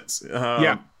innocence.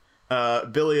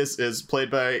 Billy is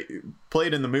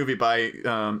played in the movie by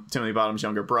Timothy Bottom's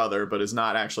younger brother, but is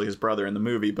not actually his brother in the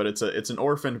movie. But it's an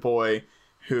orphaned boy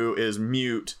who is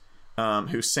mute,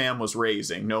 who Sam was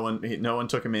raising. No one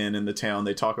took him in the town.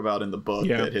 They talk about in the book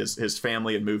that his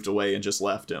family had moved away and just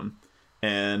left him,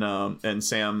 and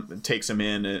Sam takes him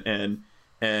in,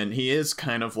 and he is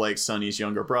kind of like Sonny's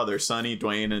younger brother. Sonny,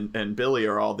 Dwayne, and Billy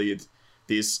are all the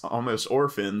these almost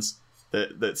orphans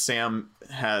that Sam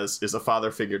is a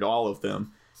father figure to all of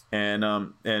them.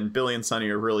 And Billy and Sonny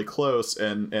are really close,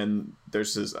 and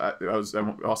there's this. I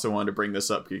also wanted to bring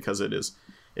this up because I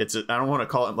don't want to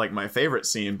call it like my favorite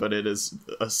scene, but it is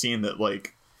a scene that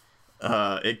like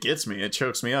it gets me, it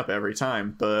chokes me up every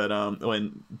time. But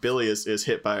when Billy is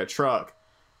hit by a truck,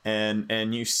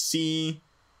 and you see,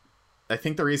 I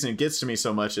think the reason it gets to me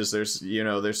so much is there's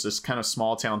this kind of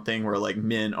small town thing where like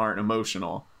men aren't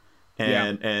emotional,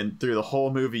 and through the whole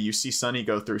movie you see Sonny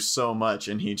go through so much,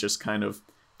 and he just kind of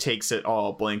takes it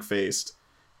all blank faced,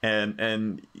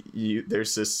 and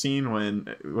there's this scene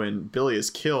when Billy is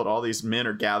killed, all these men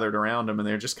are gathered around him, and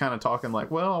they're just kind of talking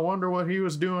like, well, I wonder what he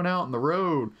was doing out in the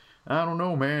road. I don't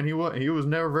know, man. He was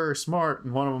never very smart.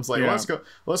 And one of them's like,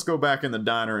 let's go back in the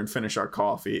diner and finish our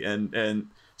coffee. And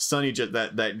Sonny just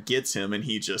that gets him, and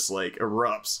he just like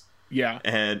erupts,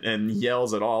 and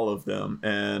yells at all of them,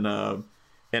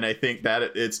 and I think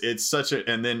that it's such a,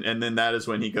 and then that is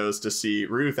when he goes to see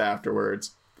Ruth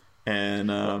afterwards. And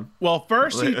well,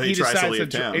 first he tries decides to leave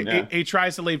town. He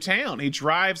tries to leave town. He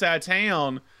drives out of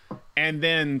town and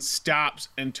then stops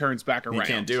and turns back around. He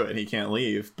can't do it. He can't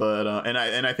leave. But and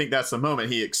I think that's the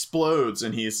moment he explodes,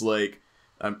 and he's like,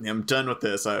 I'm done with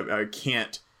this. I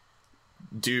can't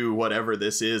do whatever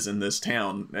this is in this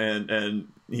town. And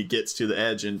he gets to the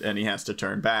edge, and he has to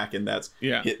turn back, and that's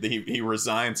he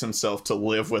resigns himself to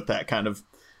live with that kind of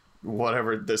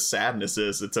whatever this sadness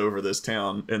is that's over this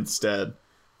town instead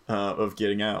of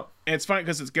getting out. And it's funny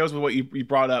because it goes with what you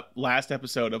brought up last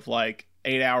episode of like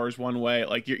 8 hours one way.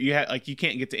 Like you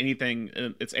can't get to anything.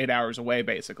 It's 8 hours away.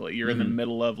 Basically, you're in the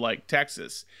middle of like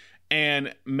Texas,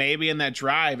 and maybe in that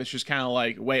drive, it's just kind of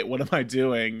like, wait, what am I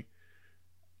doing?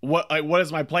 What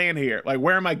is my plan here? Like,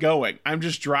 where am I going? I'm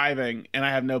just driving and I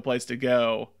have no place to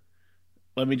go.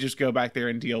 Let me just go back there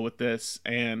and deal with this.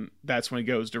 And that's when he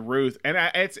goes to Ruth. And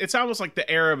it's almost like the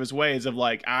error of his ways of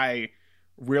like, I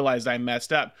realized I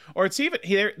messed up. Or it's even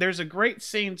here. There's a great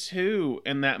scene too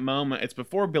in that moment. It's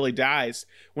before Billy dies,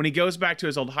 when he goes back to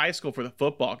his old high school for the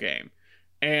football game.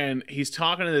 And he's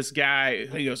talking to this guy.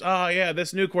 He goes, oh yeah,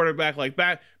 this new quarterback, like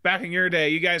back in your day,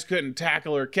 you guys couldn't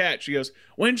tackle or catch. He goes,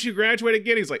 when did you graduate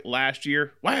again? He's like, last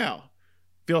year. Wow.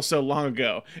 Feels so long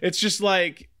ago. It's just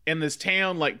like in this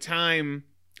town, like time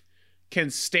can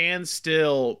stand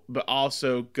still, but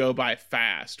also go by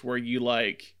fast, where you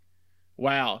like,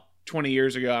 wow, 20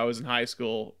 years ago, I was in high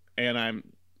school and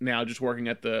I'm now just working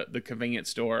at the convenience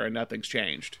store and nothing's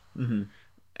changed. Mm-hmm.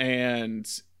 And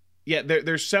yeah,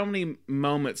 there's so many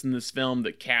moments in this film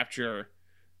that capture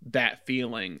that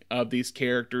feeling of these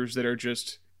characters that are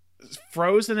just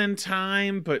frozen in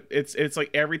time, but it's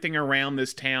like everything around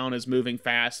this town is moving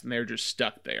fast and they're just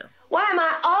stuck there. Why am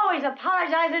I always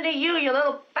apologizing to you, you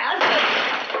little bastard? 3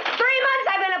 months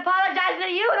I've been apologizing to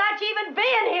you without you even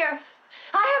being here.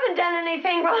 I haven't done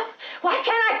anything wrong. Why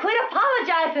can't I quit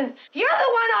apologizing? You're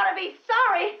the one ought to be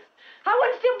sorry. I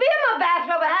wouldn't still be in my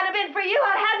bathrobe if it hadn't been for you.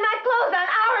 I'd had my clothes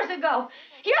on hours ago.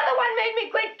 You're the one made me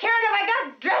quit caring if I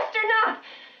got dressed or not.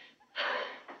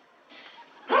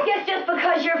 I guess just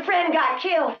because your friend got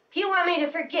killed, you want me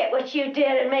to forget what you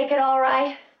did and make it all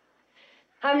right?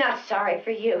 I'm not sorry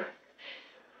for you.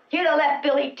 You'd have left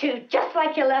Billy too, just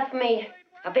like you left me.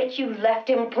 I bet you left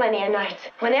him plenty of nights.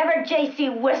 Whenever J.C.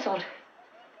 whistled,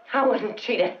 I wouldn't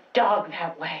treat a dog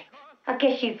that way. I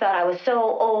guess you thought I was so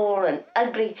old and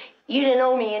ugly, you didn't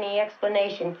owe me any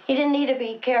explanation. You didn't need to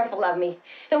be careful of me.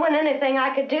 There wasn't anything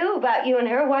I could do about you and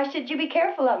her. Why should you be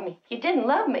careful of me? You didn't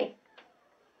love me.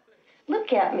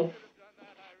 Look at me.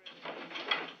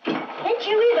 Can't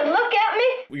you even look at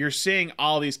me? You're seeing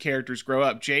all these characters grow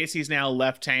up. JC's now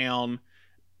left town.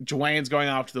 Dwayne's going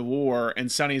off to the war, and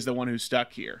Sonny's the one who's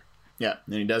stuck here. Yeah,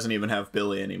 and he doesn't even have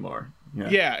Billy anymore.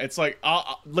 Yeah, it's like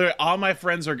literally all my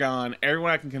friends are gone.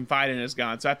 Everyone I can confide in is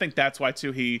gone. So I think that's why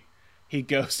too he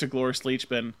goes to Gloria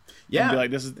Leachman. Yeah, and be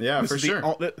like, this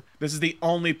is the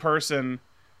only person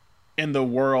in the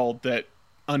world that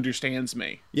understands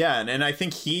me. Yeah, and I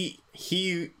think he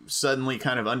suddenly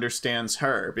kind of understands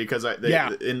her, because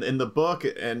in the book,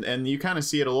 and you kind of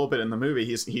see it a little bit in the movie,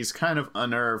 he's kind of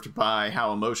unnerved by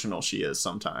how emotional she is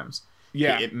sometimes.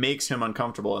 Yeah, it makes him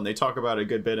uncomfortable, and they talk about it a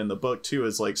good bit in the book too.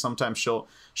 Is like sometimes she'll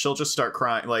just start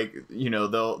crying, like, you know,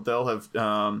 they'll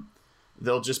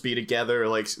just be together,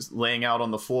 like laying out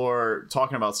on the floor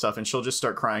talking about stuff, and she'll just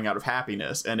start crying out of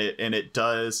happiness, and it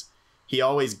does. He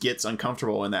always gets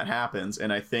uncomfortable when that happens,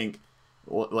 and I think,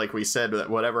 like we said, that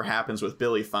whatever happens with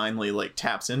Billy finally like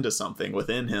taps into something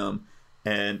within him,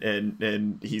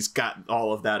 and he's got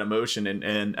all of that emotion,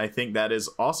 and I think that is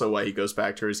also why he goes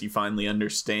back to her, is he finally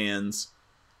understands,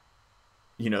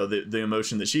 the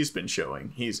emotion that she's been showing.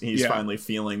 He's finally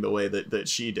feeling the way that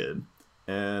she did.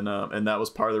 And that was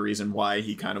part of the reason why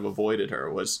he kind of avoided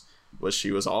her was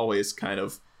she was always kind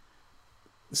of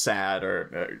sad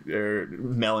or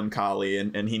melancholy,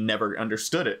 and he never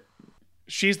understood it.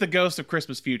 She's the ghost of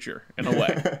Christmas Future in a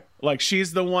way. Like,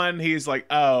 she's the one he's like,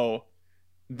 oh,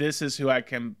 this is who I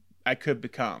could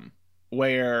become,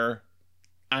 where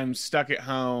I'm stuck at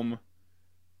home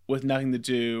with nothing to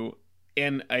do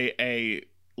in a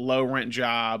low rent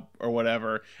job or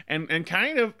whatever, and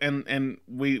kind of and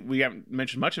we haven't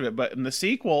mentioned much of it, but in the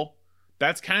sequel,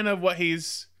 that's kind of what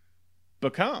he's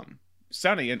become.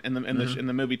 Sonny in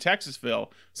the movie Texasville,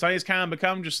 Sonny's kind of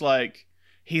become just like,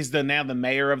 he's now the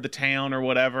mayor of the town or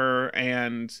whatever,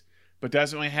 but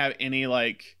doesn't really have any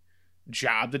like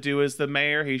job to do as the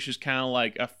mayor. He's just kind of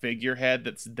like a figurehead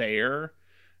that's there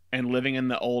and living in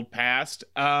the old past.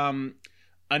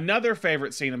 Another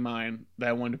favorite scene of mine that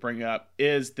I wanted to bring up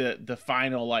is the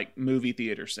final like movie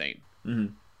theater scene.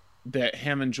 Mm-hmm. That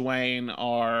him and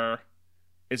Dwayne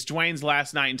it's Dwayne's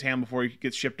last night in town before he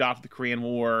gets shipped off to the Korean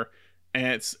War.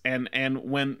 And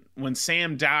when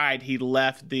Sam died, he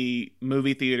left the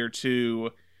movie theater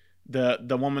to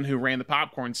the woman who ran the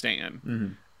popcorn stand. Mm-hmm.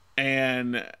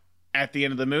 And at the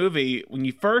end of the movie, when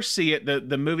you first see it,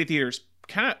 the movie theater's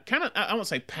kind of I won't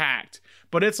say packed,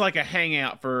 but it's like a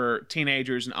hangout for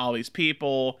teenagers and all these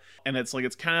people, and it's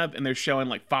and they're showing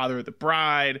like Father of the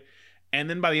Bride, and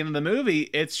then by the end of the movie,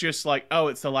 it's just like, oh,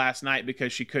 it's the last night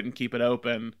because she couldn't keep it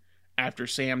open after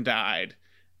Sam died,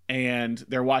 and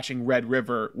they're watching Red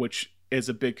River, which is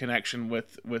a big connection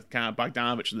with kind of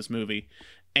Bogdanovich in this movie,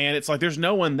 and it's like there's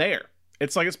no one there.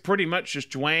 It's like it's pretty much just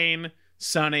Dwayne,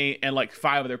 Sonny, and like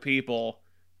 5 other people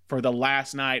for the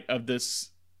last night of this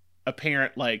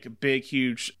apparent like big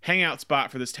huge hangout spot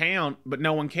for this town, but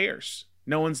no one cares,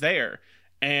 no one's there.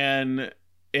 And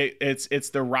it's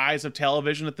the rise of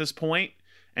television at this point,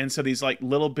 and so these like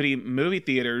little bitty movie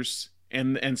theaters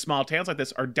in small towns like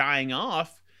this are dying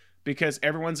off because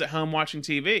everyone's at home watching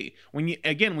TV. When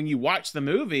you watch the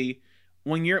movie,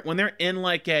 when they're in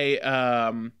like a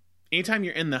anytime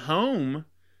you're in the home,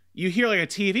 you hear like a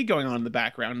TV going on in the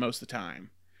background most of the time.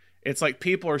 It's like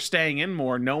people are staying in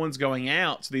more. No one's going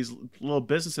out. So these little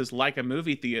businesses like a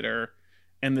movie theater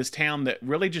in this town that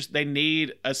really just, they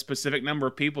need a specific number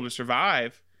of people to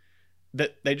survive,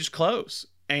 that they just close.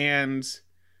 And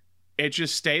it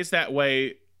just stays that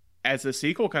way as the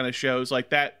sequel kind of shows, like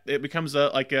that. It becomes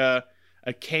a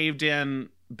caved in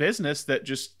business that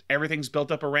just everything's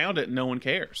built up around it and no one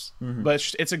cares. Mm-hmm.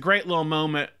 But it's a great little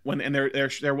moment when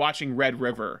they're watching Red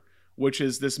River, which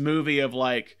is this movie of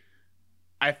like,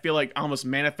 I feel like almost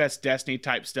Manifest Destiny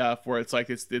type stuff, where it's like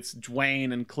it's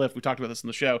Dwayne and Cliff. We talked about this on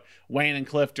the show. Wayne and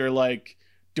Cliff are like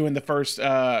doing the first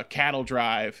cattle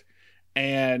drive,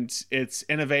 and it's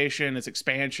innovation, it's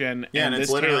expansion. Yeah, and it's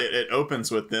literally it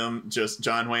opens with them just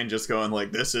John Wayne just going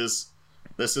like, "This is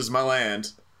my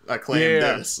land. I claim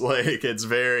this." Like it's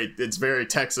very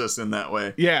Texas in that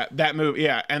way. Yeah, that move.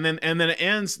 Yeah, and then it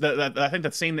ends. I think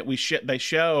the scene that they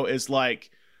show is like,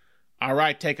 all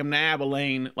right, take them to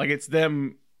Abilene. Like it's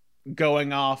them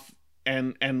going off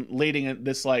and leading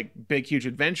this like big, huge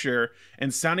adventure.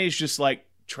 And Sonny's just like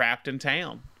trapped in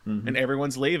town, mm-hmm. and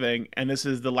everyone's leaving. And this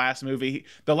is the last movie.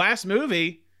 The last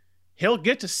movie he'll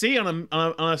get to see on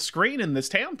a screen in this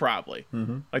town, probably.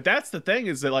 Mm-hmm. Like that's the thing,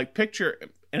 is that like picture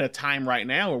in a time right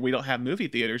now where we don't have movie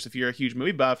theaters. If you're a huge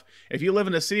movie buff, if you live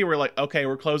in a city where like, okay,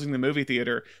 we're closing the movie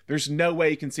theater, there's no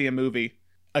way you can see a movie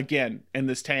again in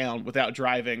this town without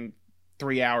driving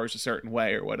 3 hours a certain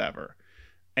way or whatever.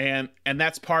 And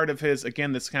that's part of his,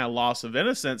 again, this kind of loss of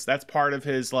innocence. That's part of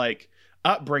his like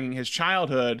upbringing, his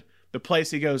childhood, the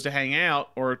place he goes to hang out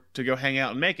or to go hang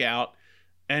out and make out.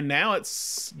 And now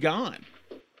it's gone.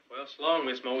 Well, so long,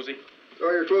 Miss Mosey.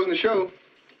 Sorry you're closing the show.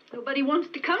 Nobody wants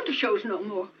to come to shows no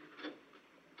more.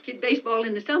 Kid baseball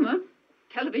in the summer,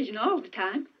 television all the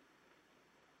time.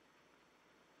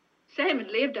 Sam had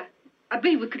lived. I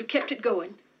believe we could have kept it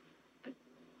going. But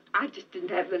I just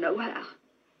didn't have the know-how.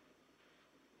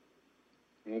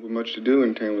 Won't be much to do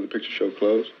in town with the picture show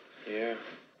closed. Yeah.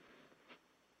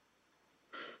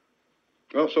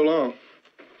 Well, so long.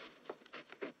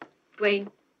 Dwayne,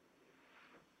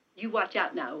 you watch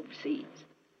out now overseas.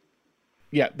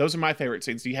 Yeah, those are my favorite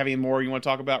scenes. Do you have any more you want to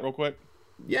talk about real quick?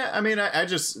 Yeah, I mean, I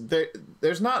just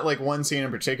there's not like one scene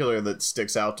in particular that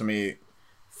sticks out to me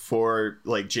for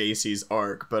like JC's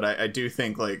arc, but I do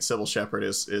think like Sybil Shepherd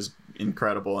is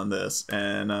incredible in this,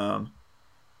 and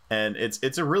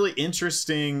it's a really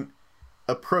interesting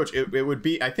approach, it would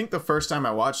be, I think the first time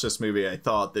I watched this movie, I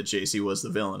thought that JC was the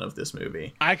villain of this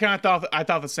movie. I kind of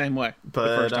thought the same way.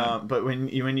 But when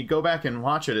you go back and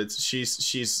watch it, it's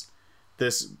she's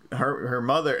this her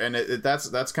mother, and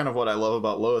that's kind of what I love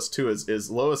about Lois too, is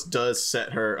Lois does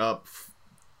set her up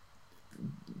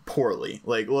poorly.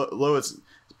 Like Lois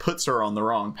puts her on the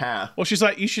wrong path. Well, she's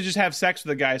like, you should just have sex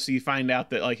with a guy so you find out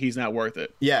that like he's not worth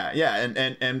it. Yeah,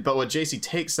 and but what JC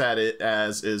takes at it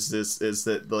as is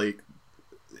that like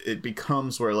it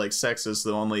becomes where like sex is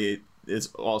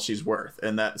all she's worth,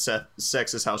 and that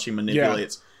sex is how she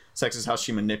manipulates. Yeah. Sex is how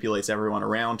she manipulates everyone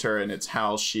around her, and it's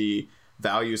how she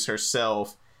values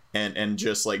herself, and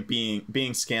just like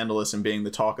being scandalous and being the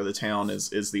talk of the town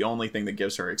is the only thing that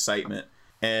gives her excitement.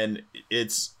 And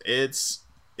it's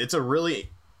a really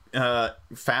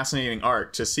fascinating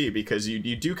arc to see, because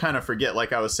you do kind of forget,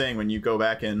 like I was saying, when you go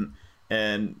back and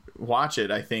watch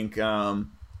it. I think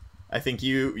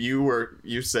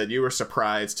you said you were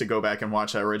surprised to go back and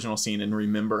watch that original scene and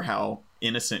remember how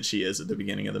innocent she is at the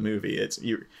beginning of the movie. It's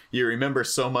you remember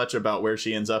so much about where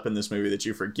she ends up in this movie that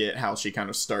you forget how she kind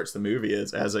of starts the movie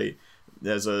as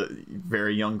a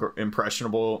very young,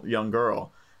 impressionable young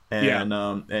girl. And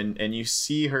and you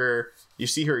see her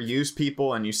use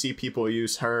people, and you see people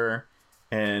use her,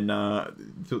 and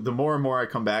the more and more I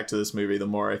come back to this movie, the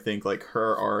more I think like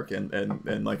her arc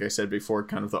and like I said before,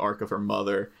 kind of the arc of her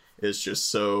mother is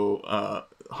just so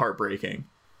heartbreaking.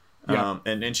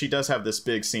 And she does have this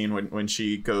big scene when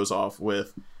she goes off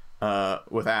with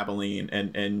Abilene,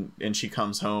 and she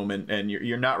comes home, and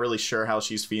you're not really sure how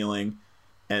she's feeling.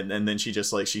 And then she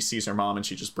just like, she sees her mom and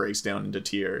she just breaks down into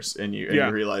tears, and you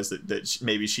realize that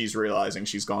maybe she's realizing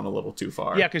she's gone a little too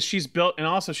far. Yeah, because she's built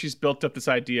up this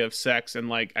idea of sex, and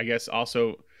like I guess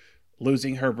also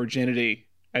losing her virginity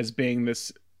as being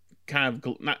this kind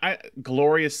of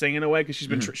glorious thing in a way, because she's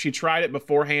been she tried it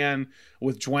beforehand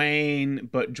with Dwayne,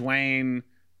 but Dwayne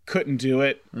couldn't do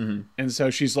it, and so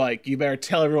she's like, you better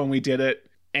tell everyone we did it.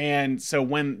 And so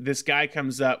when this guy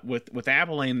comes up with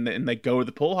Abilene and they go to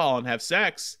the pool hall and have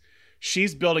sex,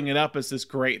 she's building it up as this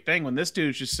great thing, when this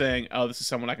dude's just saying, oh, this is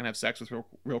someone I can have sex with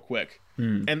real quick.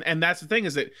 And that's the thing,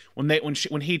 is that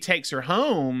when he takes her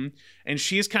home and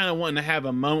she's kind of wanting to have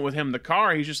a moment with him in the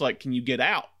car, he's just like, can you get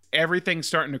out? Everything's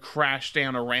starting to crash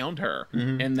down around her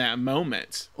in that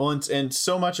moment. Well, and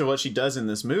so much of what she does in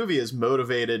this movie is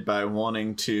motivated by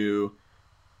wanting to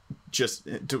just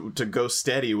to go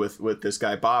steady with this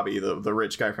guy Bobby, the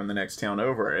rich guy from the next town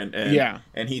over,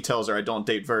 and he tells her, I don't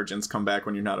date virgins, come back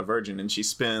when you're not a virgin. And she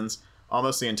spends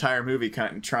almost the entire movie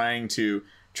kind of trying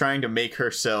to make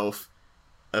herself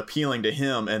appealing to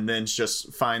him, and then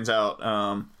just finds out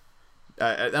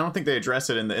I don't think they address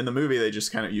it in the movie. They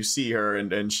just kind of, you see her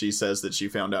and she says that she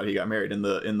found out he got married. In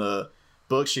the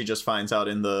book, she just finds out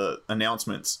in the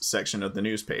announcements section of the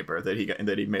newspaper that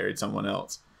he married someone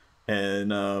else.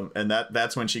 And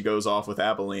that's when she goes off with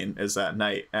Abilene, is that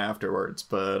night afterwards.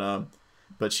 But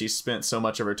she spent so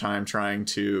much of her time trying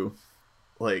to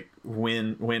like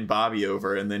win Bobby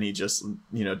over, and then he just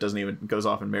doesn't even, goes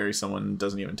off and marries someone and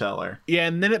doesn't even tell her. Yeah,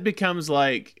 and then it becomes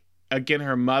like, again,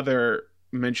 her mother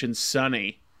mentions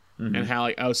Sonny, and how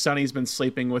like, oh, Sonny's been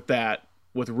sleeping with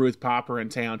Ruth Popper in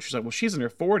town. She's like, well, she's in her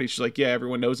 40s. She's like, yeah,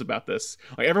 everyone knows about this.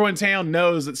 Like, everyone in town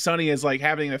knows that Sonny is like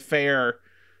having an affair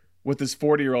with this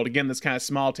 40-year-old. Again, this kind of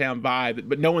small town vibe,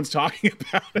 but no one's talking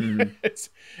about it.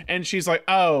 And she's like,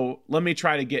 oh, let me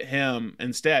try to get him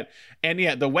instead. And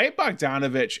yeah, the way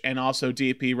Bogdanovich and also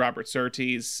DP Robert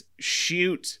Surtees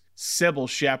shoot Sybil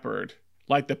Shepherd,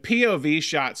 like the POV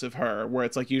shots of her, where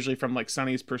it's like usually from like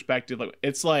Sonny's perspective, like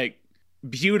it's like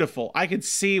beautiful. I could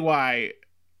see why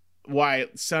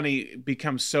Sonny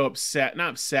becomes so not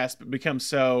obsessed, but becomes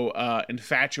so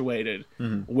infatuated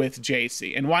with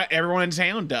JC, and why everyone in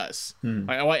town does.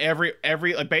 Like, why every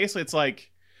like, basically it's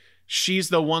like she's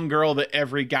the one girl that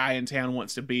every guy in town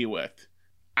wants to be with.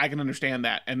 I can understand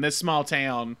that. And this small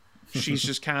town, she's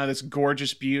just kind of this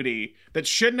gorgeous beauty that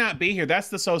should not be here. That's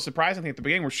the so surprising thing at the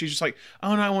beginning, where she's just like,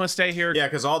 oh no, I want to stay here. Yeah,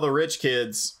 because all the rich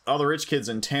kids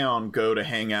in town go to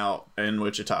hang out in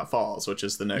Wichita Falls, which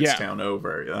is the next town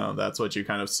over. That's what you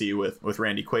kind of see with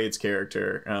Randy Quaid's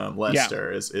character,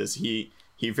 Lester. Is he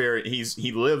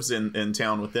lives in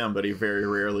town with them, but he very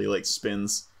rarely like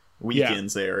spends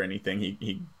weekends there or anything.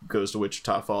 He goes to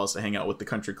Wichita Falls to hang out with the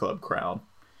country club crowd.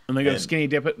 And they go skinny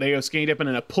dipping. They go skinny dipping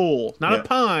in a pool, not a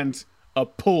pond, a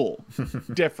pool.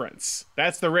 Difference.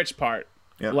 That's the rich part.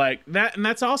 Yep. Like that, and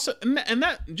that's also, and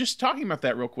that, just talking about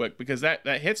that real quick, because that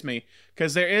hits me,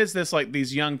 because there is this like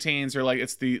these young teens, or like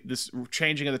it's this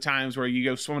changing of the times where you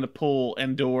go swim in the pool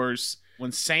indoors,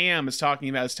 When Sam is talking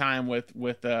about his time with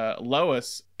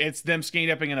Lois, it's them skinny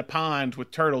dipping in a pond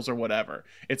with turtles or whatever.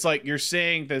 It's like you're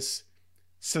seeing this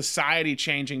society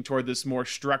changing toward this more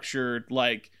structured,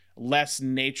 like less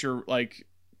nature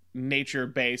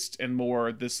based and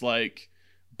more this like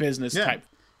business type.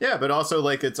 Yeah, but also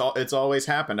like it's always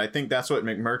happened. I think that's what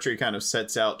McMurtry kind of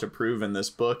sets out to prove in this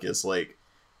book is like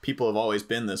people have always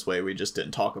been this way. We just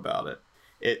didn't talk about it.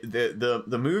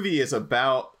 The movie is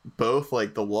about both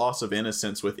like the loss of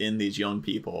innocence within these young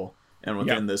people and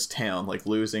within this town, like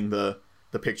losing the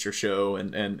picture show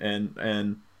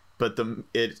but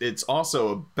it's also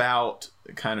about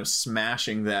kind of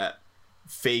smashing that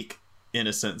fake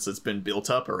innocence that's been built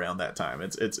up around that time.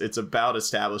 It's about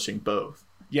establishing both.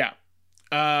 Yeah.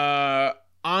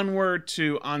 Onward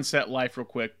to On-Set life real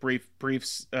quick.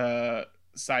 Brief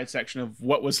side section of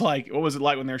what was it like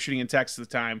when they were shooting in Texas at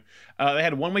the time. They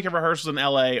had 1 week of rehearsals in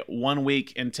LA, 1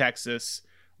 week in Texas,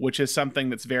 which is something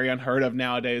that's very unheard of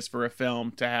nowadays for a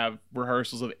film to have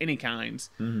rehearsals of any kinds.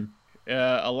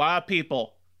 A lot of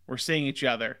people were seeing each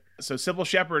other. So Sybil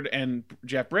Shepherd and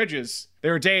Jeff Bridges, they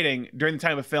were dating during the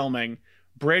time of filming.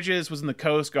 Bridges was in the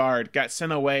Coast Guard, got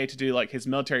sent away to do like his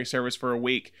military service for a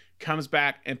week, comes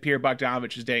back, and Pierre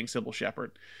Bogdanovich is dating Sybil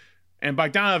Shepherd. And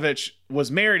Bogdanovich was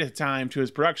married at the time to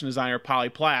his production designer, Polly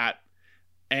Platt,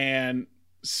 and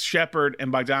Shepherd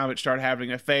and Bogdanovich started having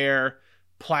an affair.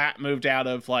 Platt moved out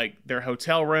of like their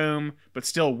hotel room, but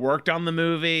still worked on the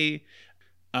movie.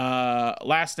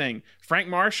 Last thing, Frank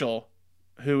Marshall,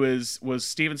 who was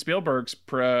Steven Spielberg's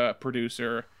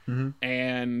producer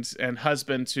and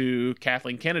husband to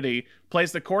Kathleen Kennedy,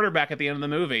 plays the quarterback at the end of the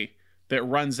movie that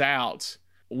runs out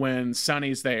when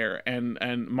Sonny's there,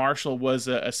 and Marshall was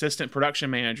an assistant production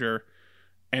manager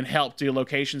and helped do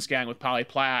location scouting with Polly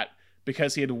Platt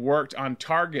because he had worked on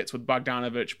Targets with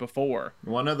Bogdanovich before.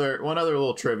 One other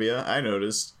little trivia I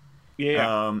noticed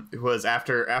was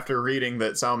after reading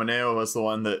that Salmoneo was the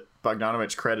one that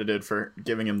Bogdanovich credited for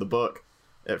giving him the book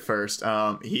at first.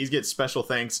 He gets special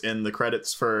thanks in the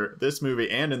credits for this movie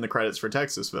and in the credits for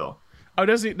Texasville. Oh,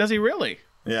 does he really?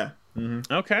 Yeah.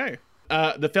 Okay.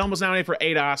 The film was nominated for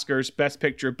 8 Oscars: Best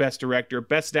Picture, Best Director,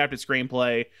 Best Adapted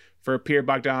Screenplay for Pierre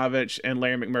Bogdanovich and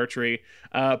Larry McMurtry,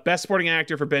 Best Supporting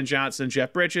Actor for Ben Johnson and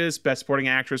Jeff Bridges, Best Supporting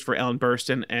Actress for Ellen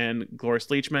Burstyn and Gloria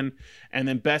Leachman, and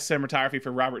then Best Cinematography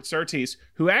for Robert Surtees,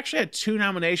 who actually had 2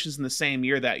 nominations in the same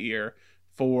year that year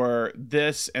for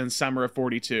this and Summer of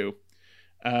 42.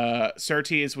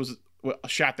 Surtees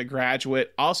shot The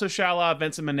Graduate, also shot a lot of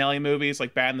Vincent Minnelli movies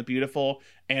like Bad and the Beautiful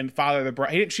and Father of the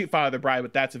Bride. He didn't shoot Father of the Bride,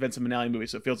 but that's a Vincent Minnelli movie,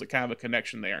 so it feels like kind of a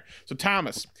connection there. So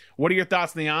Thomas, what are your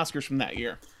thoughts on the Oscars from that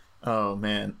year? Oh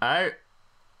man,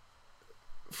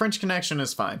 French Connection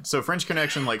is fine. So French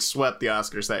Connection like swept the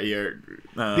Oscars that year.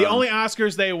 The only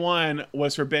Oscars they won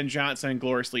was for Ben Johnson and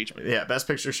Gloria Leachman. Yeah, Best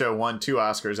Picture Show won 2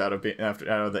 Oscars out of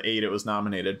the 8 it was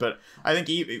nominated. But I think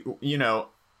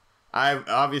I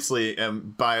obviously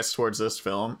am biased towards this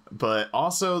film, but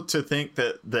also to think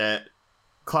that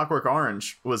Clockwork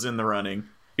Orange was in the running.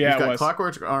 Yeah, you've got it was.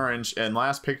 Clockwork Orange and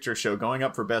Last Picture Show going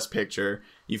up for Best Picture.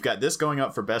 You've got this going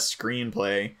up for Best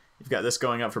Screenplay. You've got this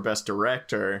going up for Best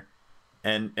Director,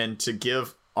 and to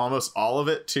give almost all of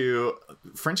it to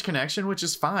French Connection, which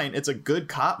is fine. It's a good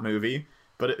cop movie,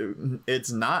 but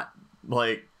it's not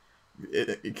like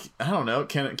I don't know.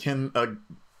 Can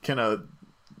a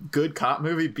good cop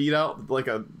movie beat out like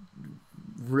a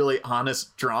really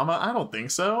honest drama? I don't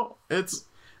think so.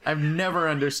 I've never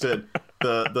understood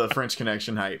the French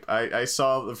Connection hype. I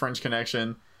saw the French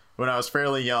Connection when I was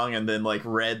fairly young, and then like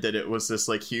read that it was this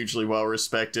like hugely well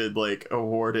respected like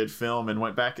awarded film, and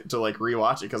went back to like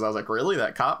rewatch it because I was like, really,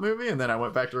 that cop movie? And then I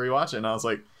went back to rewatch it and I was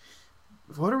like,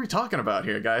 what are we talking about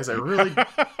here, guys? I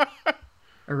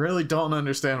really don't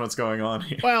understand what's going on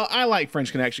here. Well, I like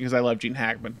French Connection because I love Gene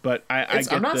Hackman, but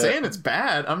I'm not saying it's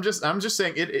bad. I'm just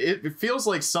saying it feels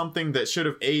like something that should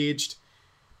have aged,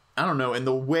 I don't know, in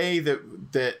the way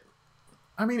that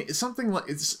I mean, it's something like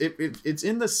it's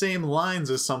in the same lines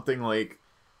as something like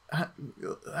I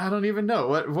don't even know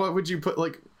what would you put,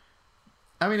 like,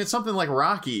 I mean, it's something like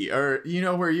Rocky, or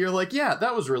where you're like, yeah,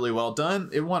 that was really well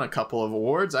done. It won a couple of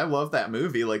awards. I love that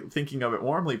movie, like thinking of it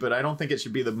warmly, but I don't think it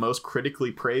should be the most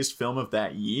critically praised film of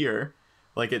that year.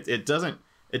 Like it doesn't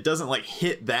like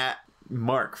hit that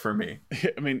mark for me.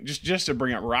 I mean, just to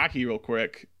bring up Rocky real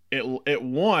quick, it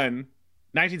won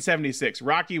 1976.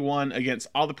 Rocky won against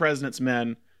All the President's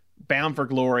Men, Bound for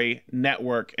Glory,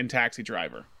 Network, and Taxi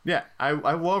Driver. Yeah, I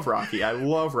love Rocky. I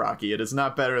love Rocky. It is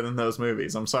not better than those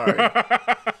movies. I'm sorry.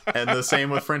 And the same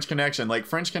with French Connection. Like,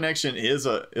 French Connection is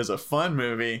a fun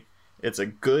movie. It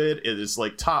is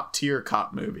like top tier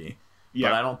cop movie.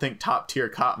 but I don't think top tier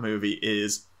cop movie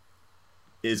is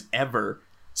ever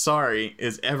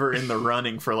in the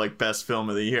running for like best film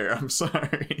of the year. I'm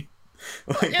sorry.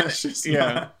 Like that's just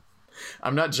not,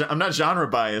 I'm not genre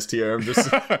biased here. I'm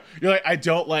just you're like, I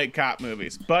don't like cop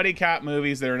movies, buddy cop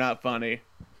movies that are not funny.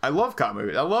 I love cop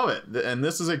movies. I love it, and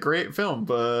this is a great film,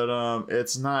 but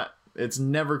it's not. It's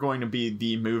never going to be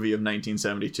the movie of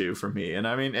 1972 for me. And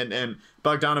I mean, and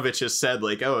Bogdanovich has said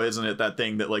like, oh, isn't it that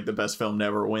thing that like the best film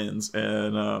never wins?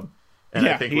 And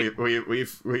I think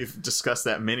we've discussed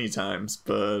that many times.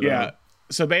 But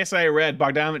so basically, I read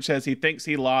Bogdanovich says he thinks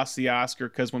he lost the Oscar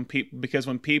because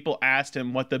when people asked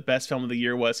him what the best film of the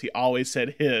year was, he always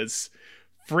said his.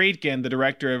 Friedkin, the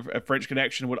director of French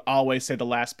Connection, would always say The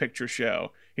Last Picture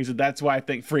Show. He said that's why I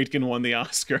think Friedkin won the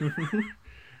Oscar.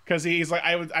 Because he's like,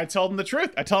 I told him the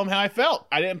truth. I told him how I felt.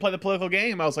 I didn't play the political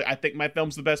game. I was like, I think my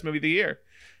film's the best movie of the year.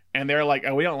 And they're like,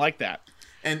 oh, we don't like that.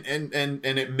 And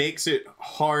it makes it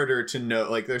harder to know.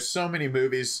 Like, there's so many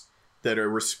movies that are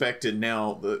respected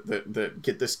now that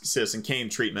get this Citizen Kane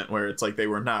treatment where it's like they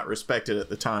were not respected at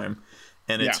the time.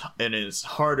 And it's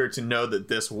harder to know that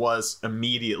this was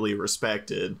immediately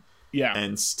respected. Yeah.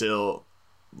 And still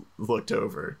looked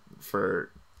over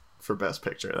for Best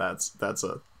Picture. That's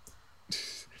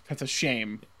a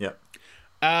shame. Yep.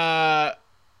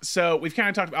 So we've kind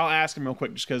of talked about, I'll ask him real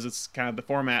quick just because it's kind of the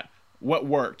format. What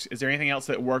worked? Is there anything else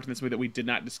that worked in this movie that we did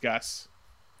not discuss?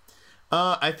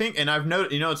 I think, and I've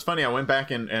noted, it's funny, I went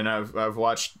back and I've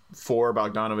watched 4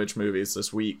 Bogdanovich movies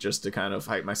this week just to kind of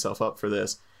hype myself up for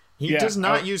this. He does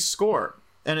not use score.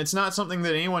 And it's not something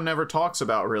that anyone ever talks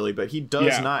about really, but he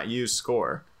does not use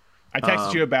score. I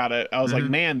texted you about it. I was like,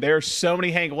 man, there are so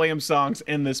many Hank Williams songs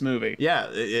in this movie.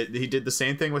 Yeah, he did the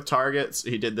same thing with Targets.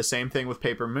 He did the same thing with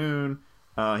Paper Moon.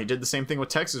 He did the same thing with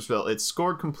Texasville. It's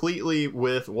scored completely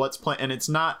with what's playing, and it's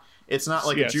not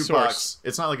like a jukebox. Source.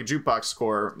 It's not like a jukebox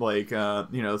score, like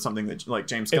something that like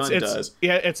James Gunn does.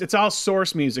 Yeah, it's all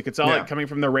source music. It's all like coming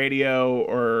from the radio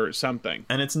or something.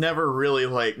 And it's never really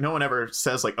like, no one ever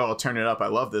says like, oh, turn it up, I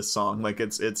love this song. Like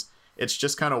it's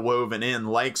just kind of woven in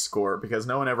like score because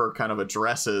no one ever kind of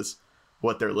addresses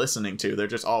what they're listening to. They're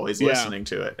just always listening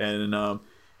to it. And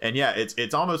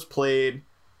it's almost played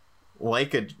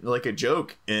like a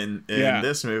joke in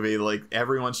this movie. Like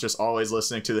everyone's just always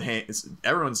listening to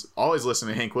everyone's always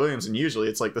listening to Hank Williams, and usually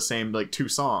it's like the same like 2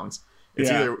 songs. It's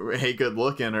either Hey Good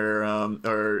Looking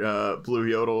or Blue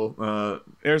Yodel.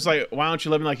 There's like Why Don't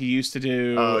You Love Me Like You Used to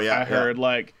Do. Oh yeah.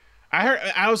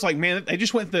 I was like, man, they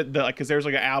just went the like, because there's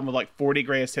like an album of like 40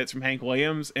 greatest hits from Hank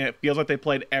Williams, and it feels like they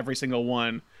played every single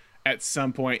one at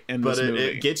some point in this movie. But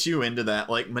it gets you into that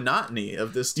like monotony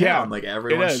of this town. Yeah, like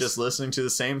everyone's just listening to the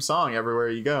same song everywhere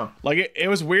you go. Like it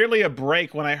was weirdly a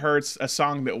break when I heard a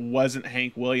song that wasn't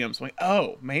Hank Williams. I'm like,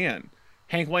 oh man,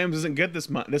 Hank Williams isn't good this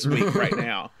week right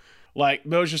now. Like it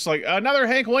was just like another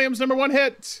Hank Williams #1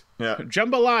 hit. Yeah,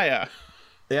 Jambalaya.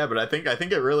 Yeah, but I think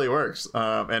it really works,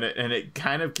 and it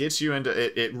kind of gets you into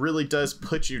it. It really does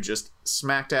put you just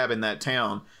smack dab in that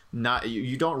town. Not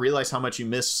you don't realize how much you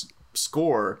miss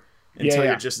score until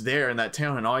you're just there in that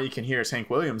town, and all you can hear is Hank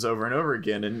Williams over and over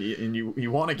again, and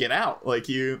you want to get out, like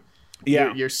you're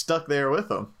stuck there with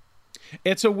him.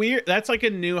 It's that's like a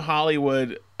new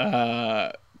Hollywood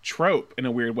trope in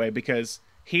a weird way, because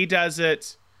he does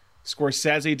it,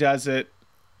 Scorsese does it.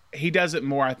 He does it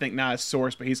more, I think, not as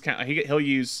source, but he's he'll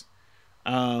use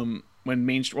when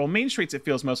Mean Streets, it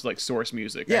feels mostly like source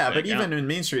music. Yeah, but even in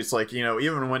Mean Streets, like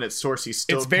even when it's source, he's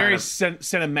still very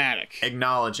cinematic,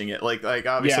 acknowledging it. Like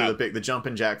obviously the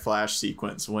Jumpin' Jack Flash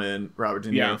sequence when Robert De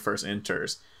Niro first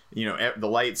enters. The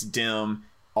lights dim,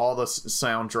 all the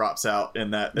sound drops out,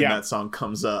 and that song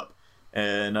comes up,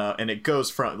 and it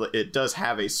goes from, it does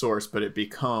have a source, but it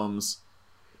becomes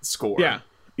score.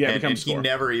 Yeah, and he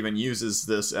never even uses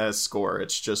this as score.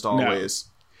 It's just always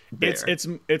there.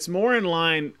 It's more in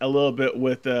line a little bit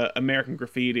with American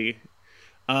Graffiti,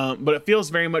 but it feels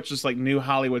very much just like New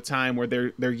Hollywood time, where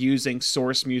they're using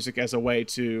source music as a way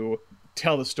to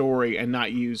tell the story and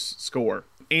not use score.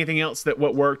 Anything else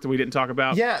what worked that we didn't talk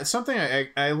about? Yeah, something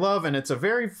I love, and it's a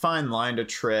very fine line to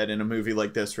tread in a movie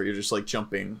like this, where you're just like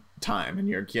jumping time and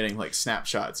you're getting like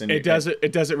snapshots, and it does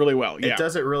it really well. It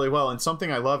does it really well. And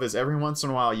something I love is every once in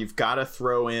a while you've got to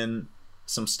throw in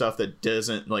some stuff that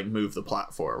doesn't like move the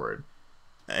plot forward,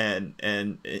 and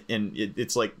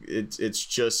it's like it's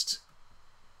just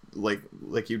like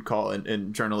you'd call it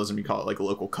in journalism, you call it like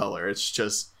local color. It's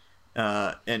just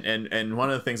and one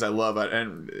of the things I love,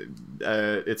 and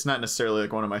it's not necessarily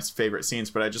like one of my favorite scenes,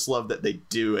 but I just love that they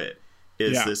do it,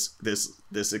 is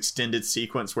this extended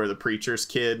sequence where the preacher's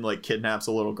kid like kidnaps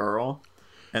a little girl,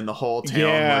 and the whole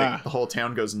town like the whole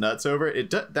town goes nuts over it.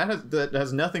 That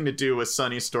has nothing to do with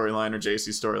Sonny's storyline or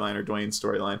JC's storyline or Dwayne's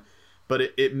storyline, but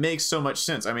it makes so much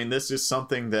sense. I mean, this is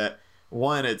something that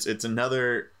it's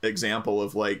another example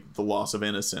of like the loss of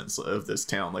innocence of this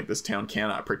town. Like this town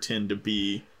cannot pretend to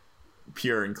be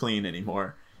pure and clean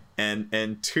anymore.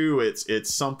 And two,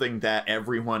 it's something that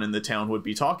everyone in the town would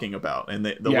be talking about, and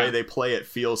the way they play it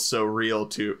feels so real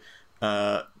to.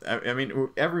 I mean,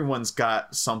 everyone's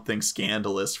got something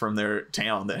scandalous from their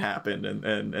town that happened,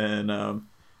 and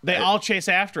they all chase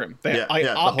after him.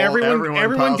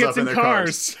 Everyone gets in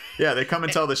cars. Yeah, they come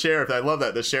and tell the sheriff. I love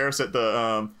that the sheriff's at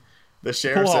the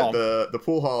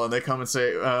pool hall, and they come and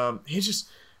say, he just,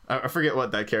 I forget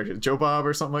what that character, Joe Bob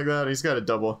or something like that. He's got a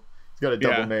double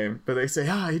name, but they say,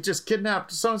 he just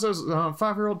kidnapped so-and-so's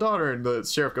 5-year-old daughter, and the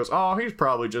sheriff goes, oh, he's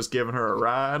probably just giving her a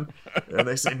ride. And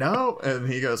they say no, and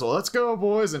he goes, well, let's go,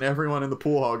 boys, and everyone in the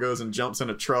pool hall goes and jumps in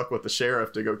a truck with the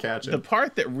sheriff to go catch him. The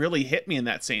part that really hit me in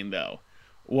that scene, though,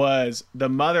 was the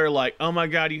mother like, oh my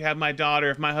god, you have my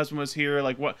daughter. If my husband was here,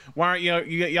 like, what? Why aren't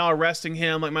y'all arresting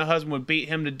him? Like, my husband would beat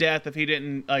him to death if he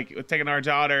didn't like taking our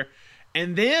daughter.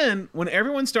 And then when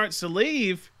everyone starts to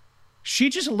leave, she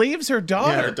just leaves her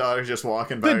daughter. Yeah, the daughter's just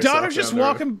walking by herself. The daughter's just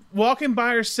walking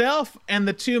by herself, and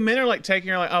the two men are like taking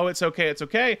her like, oh, it's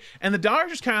okay. And the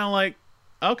daughter's just kind of like,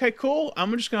 okay, cool.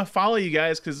 I'm just going to follow you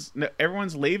guys because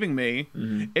everyone's leaving me.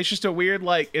 Mm-hmm. It's just a weird,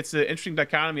 like, it's an interesting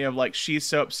dichotomy of like, she's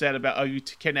so upset about, oh, you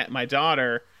kidnapped my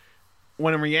daughter.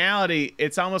 When in reality,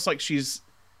 it's almost like she's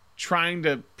trying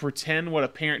to pretend what a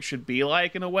parent should be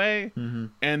like in a way,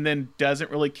 and then doesn't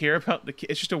really care about the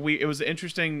kid. It's just it was an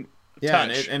interesting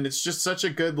touch. And it's just such a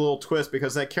good little twist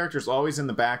because that character's always in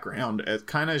the background,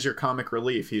 kind of as your comic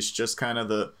relief. He's just kind of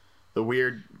the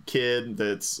weird kid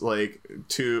that's like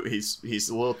he's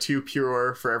a little too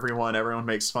pure for everyone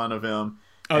makes fun of him.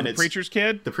 And the preacher's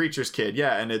kid,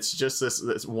 yeah. And it's just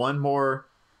this one more,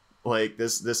 like,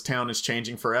 this town is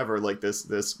changing forever. Like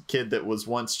this kid that was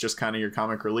once just kind of your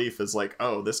comic relief is like,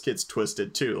 oh, this kid's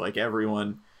twisted too. Like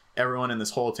everyone in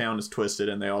this whole town is twisted,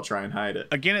 and they all try and hide it.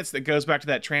 Again, it goes back to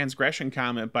that transgression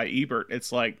comment by Ebert.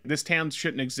 It's like, this town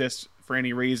shouldn't exist for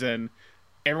any reason.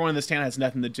 Everyone in this town has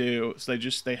nothing to do, so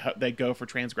they go for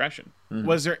transgression. Mm-hmm.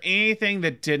 Was there anything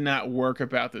that did not work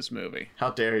about this movie? How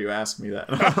dare you ask me that?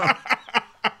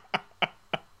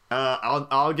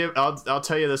 I'll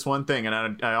tell you this one thing,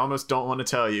 and I almost don't want to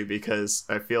tell you because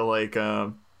I feel like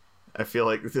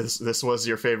this was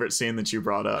your favorite scene that you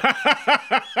brought up.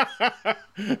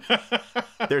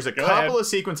 There's a couple of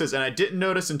sequences, and I didn't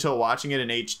notice until watching it in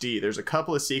HD. There's a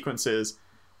couple of sequences.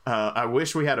 I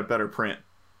wish we had a better print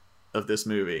of this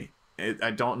movie.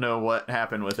 I don't know what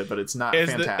happened with it, but it's not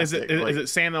fantastic. Is it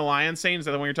Sam the Lion scene? Is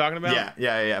that the one you're talking about?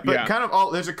 Yeah. But kind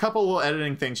of there's a couple little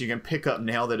editing things you can pick up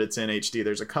now that it's in HD.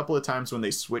 There's a couple of times when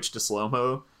they switch to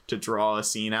slow-mo to draw a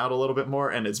scene out a little bit more,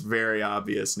 and it's very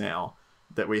obvious now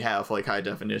that we have like high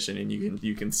definition, and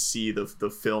you can see the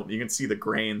film, you can see the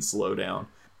grain slow down.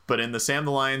 But in the Sam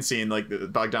the Lion scene, like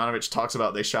Bogdanovich talks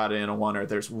about, they shot it in a oneer.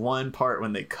 There's one part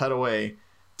when they cut away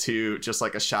to just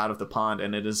like a shot of the pond,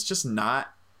 and it is just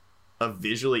not a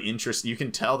visually interesting. You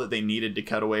can tell that they needed to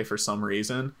cut away for some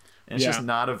reason, and it's just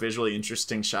not a visually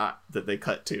interesting shot that they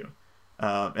cut to.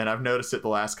 And I've noticed it the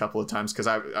last couple of times because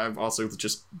I've also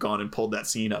just gone and pulled that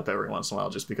scene up every once in a while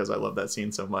just because I love that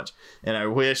scene so much. And I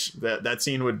wish that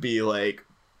scene would be like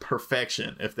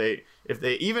perfection. If they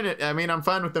even, I mean, I'm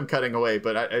fine with them cutting away,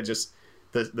 but I just,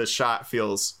 the shot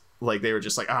feels like they were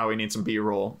just like, oh, we need some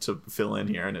B-roll to fill in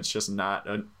here. And it's just not,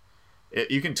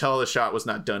 you can tell the shot was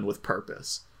not done with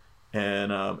purpose.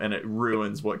 And it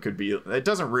ruins what could be. It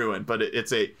doesn't ruin, but it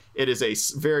is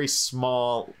a very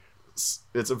small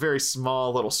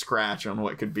little scratch on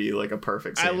what could be like a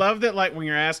perfect scene. I love that, like, when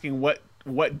you're asking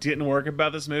what didn't work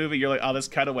about this movie, you're like, oh, this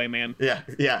cutaway, man.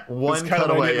 Yeah. One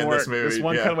cutaway in this movie. This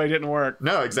one cutaway didn't work.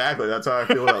 No, exactly. That's how I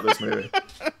feel about this movie.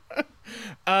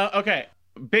 Okay.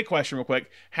 Big question real quick.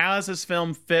 How does this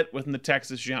film fit within the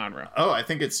Texas genre? Oh, I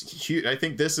think it's huge. I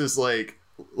think this is like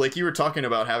you were talking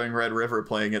about having Red River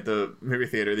playing at the movie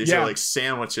theater. These are like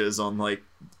sandwiches on like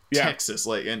Texas,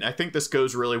 like, and I think this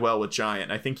goes really well with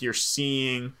Giant. I think you're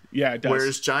seeing, it does.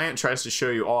 Whereas Giant tries to show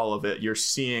you all of it, you're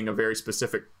seeing a very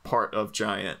specific part of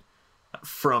Giant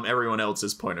from everyone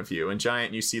else's point of view. In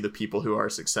Giant, you see the people who are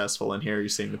successful, and here you're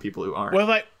seeing the people who aren't. Well,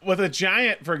 like with a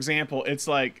Giant, for example, it's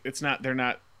like they're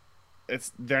not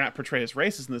portrayed as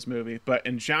racist in this movie, but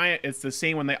in Giant, it's the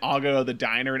scene when they all go to the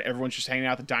diner and everyone's just hanging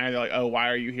out at the diner. They're like, oh, why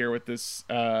are you here with this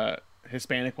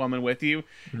Hispanic woman with you?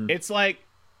 Mm-hmm. It's like,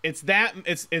 it's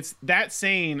that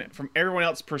scene from everyone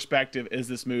else's perspective is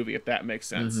this movie, if that makes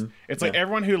sense. Mm-hmm. It's like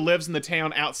everyone who lives in the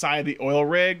town outside the oil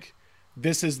rig,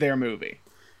 this is their movie.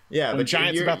 Yeah, when but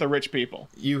Giant's about the rich people.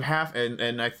 You have,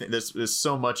 and I think this is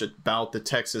so much about the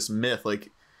Texas myth.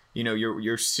 Like, you know,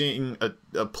 you're seeing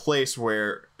a place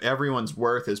where everyone's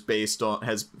worth is based on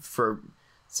for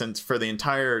the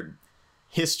entire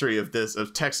history of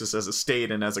Texas as a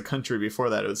state and as a country before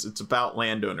that, it's about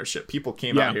land ownership. People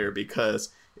came out here because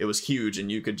it was huge and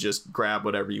you could just grab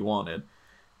whatever you wanted.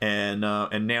 And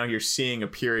now you're seeing a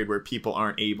period where people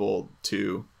aren't able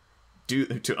to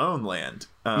own land.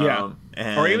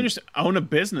 Or even just own a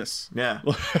business. Yeah.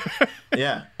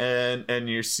 Yeah. And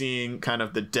you're seeing kind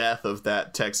of the death of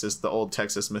that the old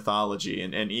Texas mythology.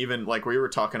 And even like we were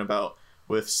talking about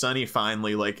with Sonny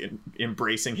finally like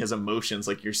embracing his emotions,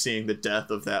 like you're seeing the death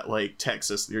of that, like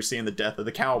Texas, you're seeing the death of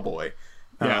the cowboy.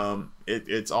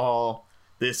 It's all,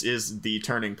 this is the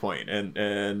turning point.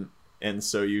 And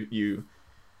so you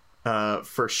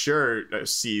for sure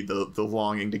see the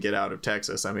longing to get out of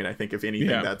Texas. I mean, I think if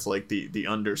anything, that's like the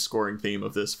underscoring theme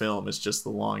of this film is just the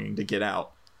longing to get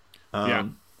out.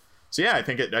 So yeah, I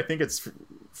think it's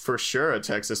for sure a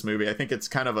Texas movie. I think it's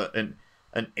kind of an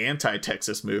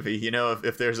anti-Texas movie. You know,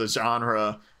 if there's a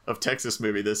genre of Texas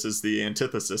movie, this is the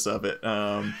antithesis of it.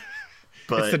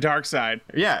 But it's the dark side.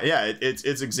 Yeah.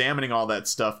 It's examining all that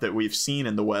stuff that we've seen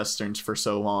in the Westerns for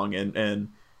so long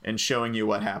and showing you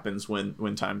what happens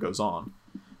when time goes on.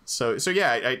 So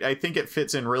yeah, I think it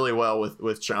fits in really well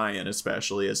with Giant,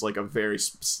 especially as like a very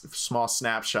small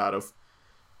snapshot of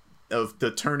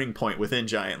the turning point within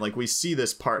Giant. Like we see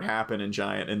this part happen in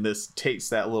Giant, and this takes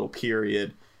that little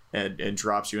period and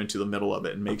drops you into the middle of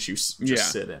it and makes you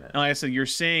just sit in it. And like I said, you're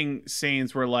seeing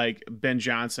scenes where like Ben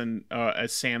Johnson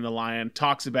as Sam the Lion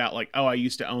talks about like, oh, I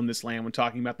used to own this land, when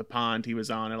talking about the pond he was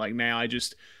on, and like now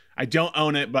I don't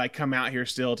own it, but I come out here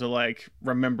still to like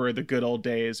remember the good old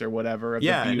days or whatever of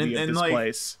the beauty of this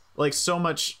place. Like so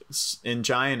much in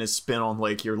Giant is spent on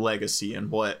like your legacy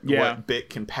and what Bick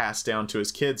can pass down to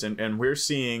his kids, and we're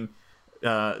seeing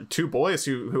two boys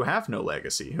who have no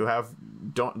legacy,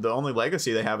 the only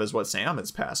legacy they have is what Sam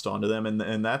has passed on to them,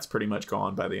 and that's pretty much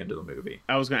gone by the end of the movie.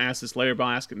 I was going to ask this later, but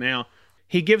I'll ask it now.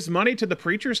 He gives money to the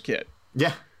preacher's kid.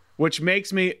 Yeah. Which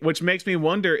makes me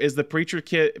wonder, is the preacher's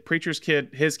kid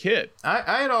his kid?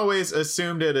 I had always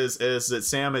assumed it as that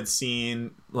Sam had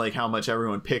seen like how much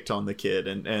everyone picked on the kid,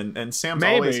 and Sam's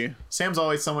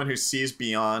always someone who sees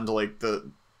beyond like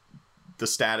the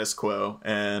status quo,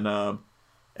 and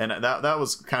that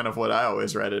was kind of what I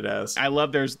always read it as. I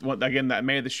love there's one again that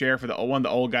made the sheriff, or one of the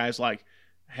old guys, like,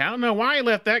 I don't know why he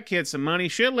left that kid some money.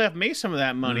 Should have left me some of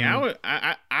that money.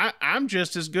 I'm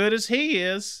just as good as he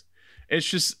is. It's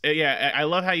just, I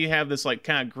love how you have this like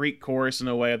kind of Greek chorus in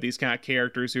a way of these kind of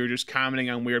characters who are just commenting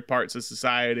on weird parts of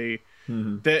society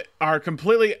that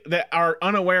are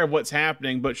unaware of what's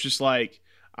happening, but it's just like,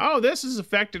 oh, this has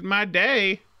affected my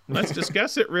day. Let's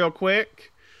discuss it real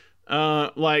quick.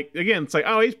 Like, again, it's like,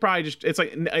 oh, he's probably just, it's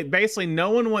like basically no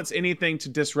one wants anything to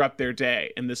disrupt their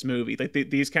day in this movie. Like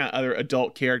these kind of other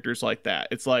adult characters like that.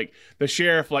 It's like the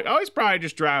sheriff, like, oh, he's probably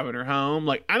just driving her home.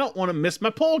 Like, I don't want to miss my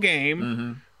pool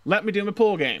game. Let me do my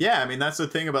pool game. Yeah, I mean, that's the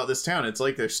thing about this town. It's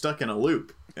like they're stuck in a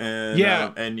loop. And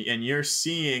and you're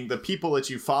seeing the people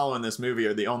that you follow in this movie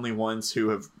are the only ones who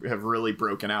have really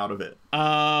broken out of it.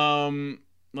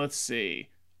 Let's see.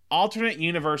 Alternate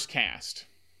universe cast.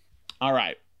 All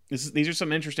right. These are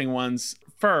some interesting ones.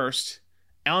 First,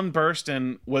 Ellen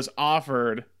Burstyn was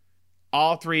offered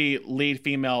all three lead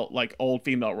female, like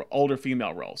older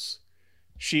female roles.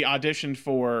 She auditioned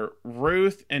for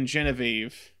Ruth and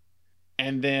Genevieve.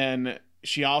 And then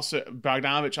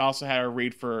Bogdanovich also had her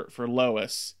read for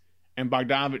Lois. And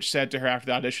Bogdanovich said to her after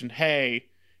the audition, hey,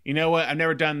 you know what? I've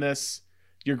never done this.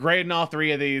 You're great in all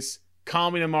three of these.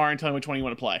 Call me tomorrow and tell me which one you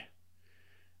want to play.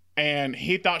 And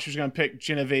he thought she was going to pick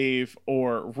Genevieve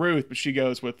or Ruth, but she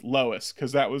goes with Lois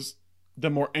because that was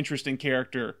the more interesting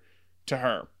character to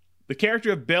her. The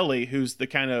character of Billy, who's the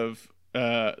kind of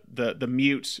the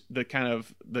mute, the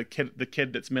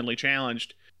kid that's mentally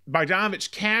challenged,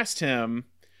 Bogdanovich cast him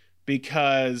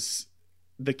because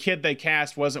the kid they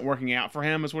cast wasn't working out for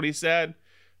him, is what he said.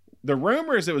 The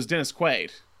rumor is it was Dennis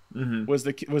Quaid was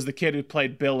the kid who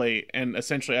played Billy, and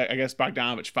essentially I guess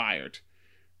Bogdanovich fired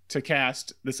to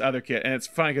cast this other kid. And it's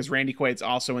funny because Randy Quaid's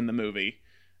also in the movie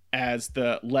as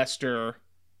the Lester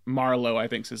Marlowe, I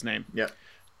think's his name. Yep.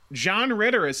 John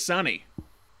Ritter is Sonny,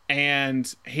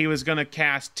 and he was going to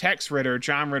cast Tex Ritter,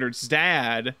 John Ritter's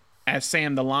dad, as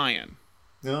Sam the Lion.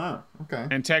 Oh, okay.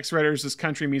 And Tex Ritter's this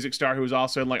country music star who was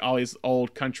also in like all these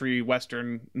old country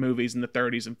western movies in the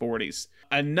 30s and 40s.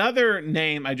 Another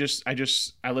name I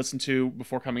listened to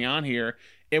before coming on here,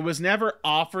 it was never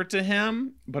offered to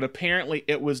him, but apparently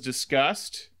it was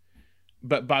discussed,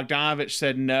 but Bogdanovich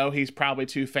said no, he's probably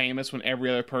too famous when every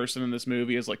other person in this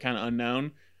movie is like kind of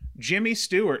unknown. Jimmy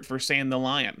Stewart for Sam the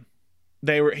Lion.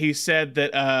 He said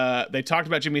that they talked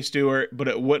about Jimmy Stewart, but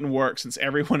it wouldn't work since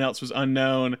everyone else was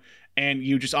unknown, and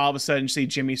you just all of a sudden see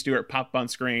Jimmy Stewart pop up on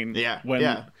screen. Yeah.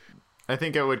 I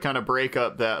think it would kind of break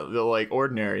up the like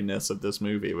ordinariness of this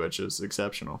movie, which is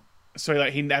exceptional. So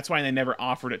like that's why they never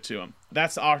offered it to him.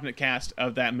 That's the alternate cast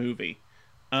of that movie.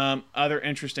 Other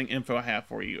interesting info I have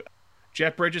for you.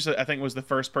 Jeff Bridges, I think, was the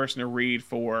first person to read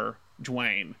for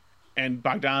Dwayne, and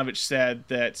Bogdanovich said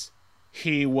that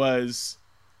Dwayne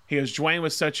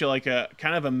was such a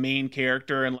kind of a mean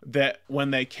character, and that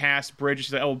when they cast Bridges,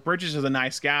 they said, "Oh, Bridges is a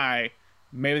nice guy.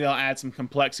 Maybe they'll add some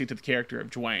complexity to the character of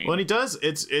Dwayne." Well, and he does.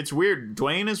 It's weird.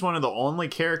 Dwayne is one of the only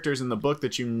characters in the book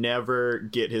that you never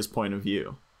get his point of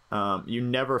view. You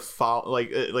never follow, like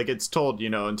it's told,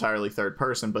 entirely third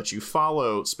person, but you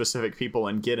follow specific people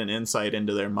and get an insight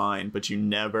into their mind, but you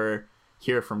never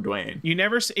hear from Dwayne. You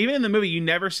never, even in the movie, you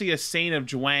never see a scene of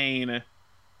Dwayne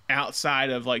outside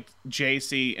of like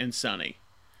JC and Sonny.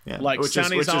 Yeah, like which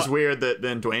is weird that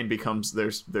then Dwayne becomes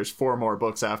there's 4 more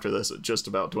books after this just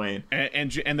about Dwayne,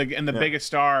 and the biggest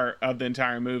star of the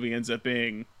entire movie ends up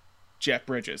being Jeff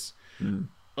Bridges.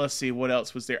 Let's see what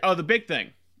else was there. Oh, the big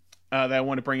thing that I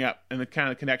want to bring up, and the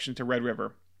kind of connection to Red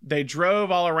River. They drove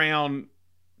all around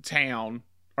town,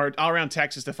 or all around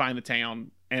Texas, to find the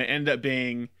town, and it ended up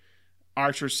being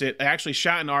Archer City. They actually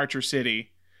shot in Archer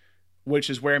City, which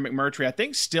is where McMurtry, I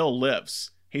think, still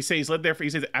lives. He says he's lived there he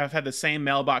says, I've had the same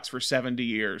mailbox for 70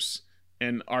 years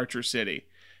in Archer City.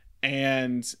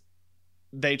 And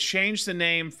they changed the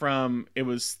name from, it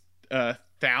was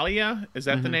Thalia. Is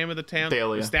that the name of the town?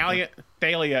 Thalia. It was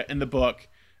Thalia in the book.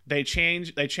 They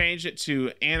changed it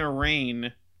to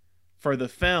Anarene for the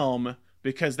film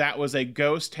because that was a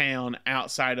ghost town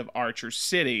outside of Archer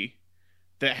City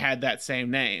that had that same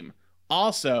name.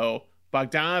 Also,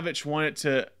 Bogdanovich wanted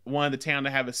the town to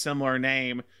have a similar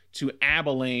name to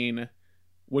Abilene,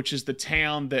 which is the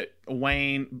town that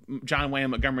John Wayne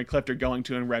and Montgomery Clift are going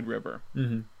to in Red River.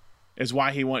 Is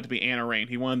why he wanted to be Anarene.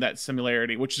 He wanted that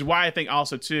similarity, which is why I think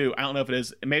also too, I don't know if it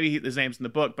is, maybe his name's in the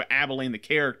book, but Abilene, the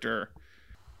character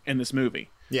in this movie.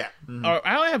 Yeah.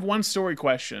 I only have one story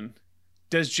question.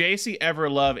 Does JC ever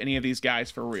love any of these guys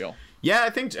for real? Yeah, I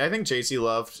think JC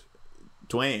loved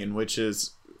Dwayne, which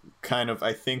is kind of,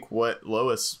 I think, what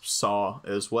Lois saw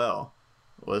as well.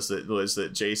 Was that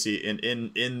JC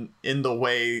in the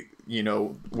way,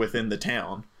 within the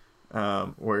town,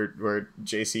 where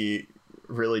JC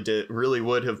really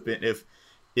would have been,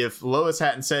 if Lois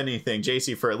hadn't said anything,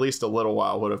 JC for at least a little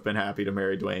while would have been happy to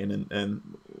marry Dwayne and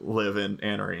live in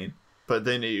Anarene. But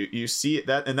then you see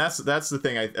that, and that's the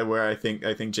thing where I think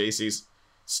JC's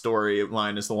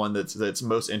storyline is the one that's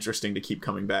most interesting to keep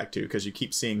coming back to, because you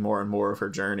keep seeing more and more of her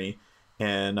journey,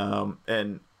 and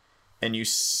you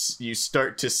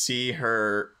start to see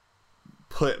her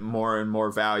put more and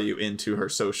more value into her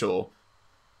social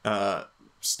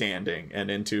standing and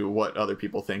into what other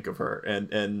people think of her,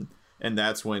 and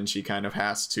that's when she kind of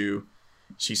has to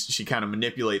she kind of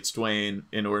manipulates Dwayne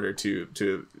in order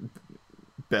to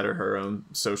better her own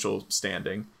social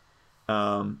standing,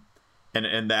 and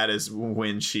that is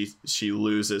when she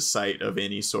loses sight of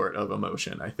any sort of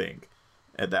emotion, I think,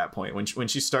 at that point, when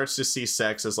she starts to see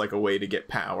sex as like a way to get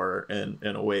power and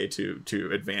a way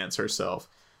to advance herself.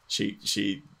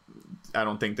 I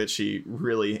don't think that she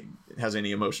really has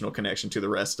any emotional connection to the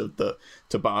rest of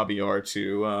to Bobby or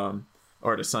to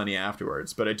Sonny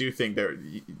afterwards. But I do think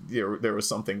there was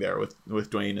something there with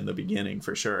Dwayne in the beginning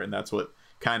for sure, and that's what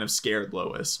kind of scared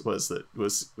Lois,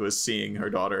 was seeing her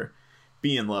daughter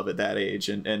be in love at that age,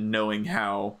 and knowing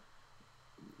how,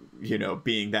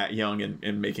 being that young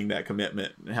and making that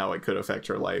commitment, and how it could affect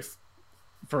her life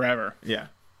forever. Yeah.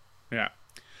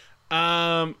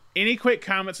 Any quick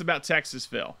comments about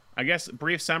Texasville? I guess a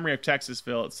brief summary of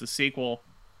Texasville. It's the sequel,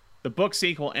 the book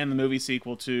sequel and the movie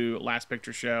sequel to Last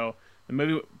Picture Show. The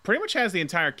movie pretty much has the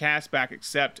entire cast back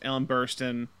except Ellen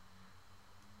Burstyn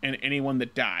and anyone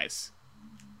that dies.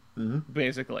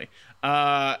 Basically.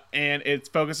 And it's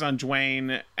focused on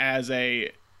Dwayne as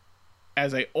a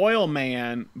oil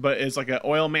man, but is like an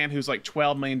oil man who's like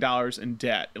 $12 million in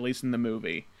debt, at least in the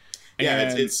movie.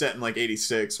 Yeah, it's set in like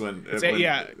 86 when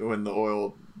the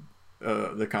oil,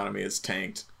 the economy is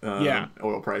tanked.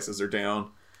 Oil prices are down.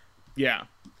 Yeah.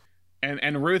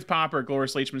 And Ruth Popper,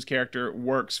 Cloris Leachman's character,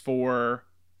 works for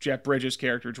Jeff Bridges'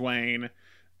 character, Dwayne.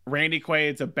 Randy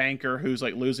Quaid's a banker who's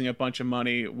like losing a bunch of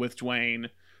money with Dwayne.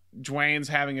 Dwayne's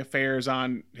having affairs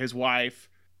on his wife,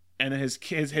 and then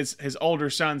his older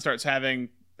son starts having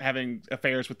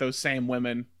affairs with those same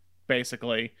women,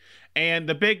 basically. And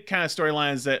the big kind of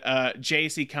storyline is that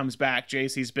JC comes back.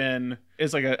 JC's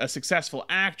is like a successful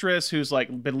actress who's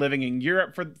like been living in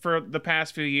Europe for the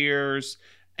past few years.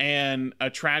 And a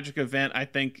tragic event, I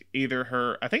think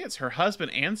it's her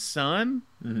husband and son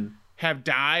have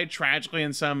died tragically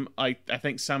in some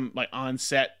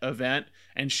on-set event.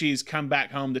 And she's come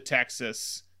back home to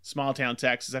Texas, small town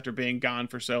Texas, after being gone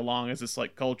for so long as this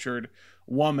like cultured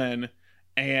woman.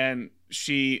 And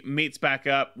she meets back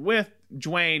up with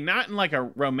Dwayne, not in like a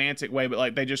romantic way, but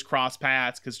like they just cross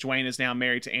paths because Dwayne is now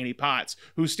married to Annie Potts,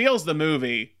 who steals the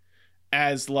movie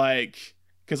as like,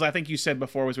 because I think you said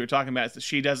before, as we were talking about, is that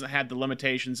she doesn't have the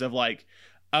limitations of like,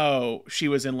 oh, she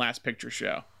was in Last Picture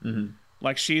Show.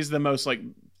 Like she's the most like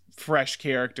fresh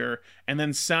character. And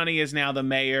then Sonny is now the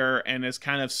mayor and is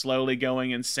kind of slowly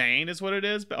going insane is what it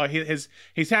is. But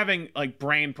he's having like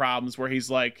brain problems where he's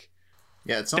like,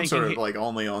 yeah, it's some sort of like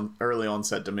early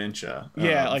onset dementia.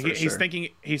 Yeah, like he's sure. thinking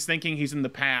he's in the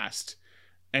past.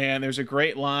 And there's a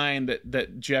great line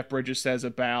that Jeff Bridges says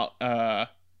about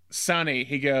Sonny.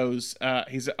 He goes,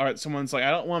 someone's like,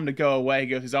 I don't want him to go away. He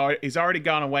goes, he's already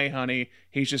gone away, honey.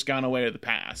 He's just gone away to the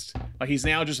past. Like he's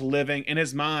now just living in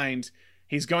his mind.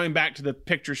 He's going back to the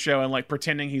picture show and like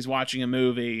pretending he's watching a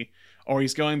movie. Or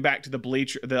he's going back to the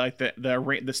bleacher,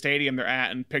 the stadium they're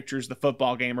at, and pictures the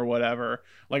football game or whatever.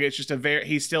 Like it's just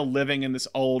he's still living in this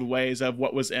old ways of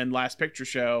what was in Last Picture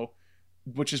Show,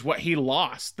 which is what he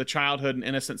lost, the childhood and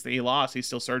innocence that he lost. He's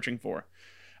still searching for.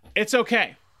 It's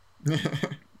okay.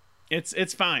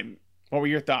 It's fine. What were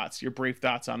your thoughts? Your brief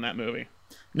thoughts on that movie?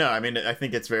 No, I mean I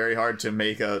think it's very hard to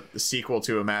make a sequel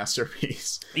to a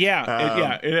masterpiece.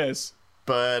 Yeah, it is.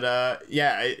 But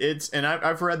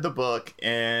I've read the book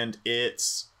and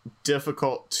it's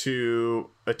difficult to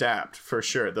adapt for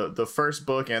sure. The first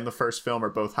book and the first film are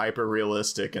both hyper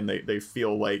realistic and they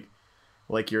feel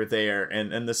like you're there.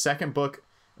 And the second book,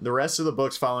 the rest of the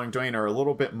books following Dwayne are a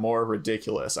little bit more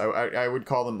ridiculous. I would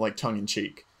call them like tongue in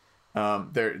cheek.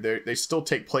 They still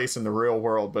take place in the real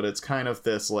world, but it's kind of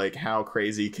this like how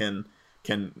crazy can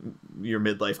your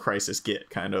midlife crisis get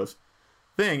kind of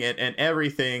thing, and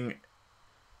everything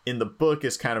in the book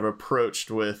is kind of approached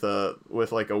with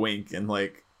like a wink and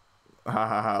like, ha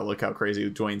ha ha, look how crazy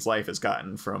Dwayne's life has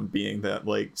gotten from being that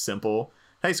like simple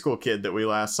high school kid that we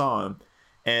last saw him.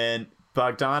 And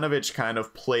Bogdanovich kind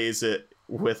of plays it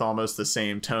with almost the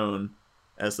same tone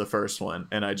as the first one,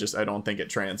 and I don't think it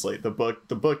translates. The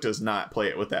book does not play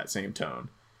it with that same tone,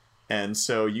 and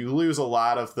so you lose a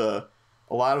lot of the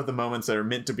moments that are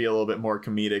meant to be a little bit more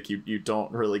comedic. You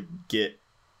don't really get.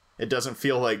 It doesn't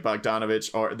feel like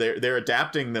Bogdanovich, or they're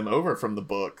adapting them over from the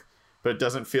book, but it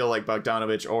doesn't feel like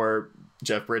Bogdanovich or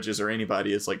Jeff Bridges or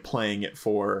anybody is like playing it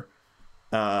for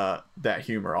that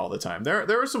humor all the time. There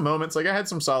were some moments, like I had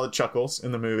some solid chuckles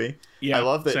in the movie. Yeah, I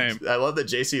love that. Same. I love that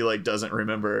JC like doesn't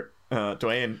remember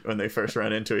Dwayne when they first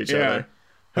run into each other.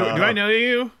 Do I know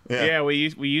you? Yeah. We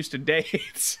used to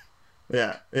date.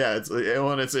 Yeah,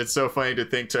 it's so funny to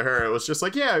think to her it was just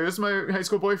like, yeah, it was my high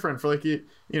school boyfriend for like a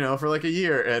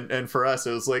year, and for us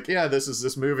it was like, yeah, this is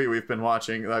this movie we've been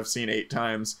watching, I've seen 8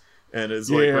 times, and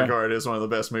is like regarded as one of the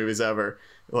best movies ever.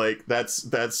 Like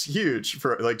that's huge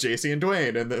for like JC and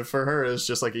Dwayne, and for her it's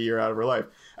just like a year out of her life.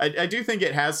 I do think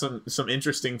it has some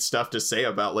interesting stuff to say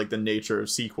about like the nature of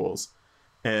sequels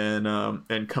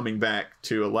and coming back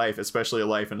to a life, especially a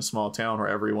life in a small town where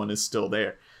everyone is still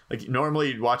there. Like normally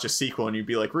you'd watch a sequel and you'd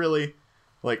be like, really?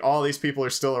 Like all these people are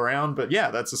still around? But yeah,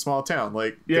 that's a small town.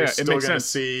 Like they're still going to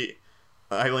see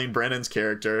Eileen Brennan's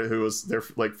character, who was their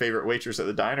like favorite waitress at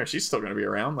the diner. She's still going to be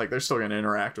around. Like they're still going to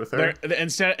interact with her.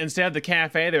 Instead of the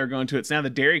cafe they were going to, it's now the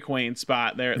Dairy Queen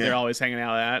spot. They're always hanging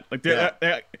out at. Like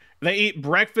they eat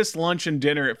breakfast, lunch, and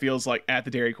dinner. It feels like at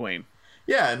the Dairy Queen.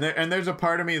 Yeah, and there's a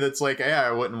part of me that's like, yeah,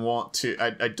 I wouldn't want to.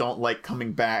 I don't like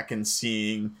coming back and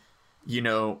seeing,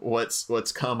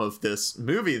 what's come of this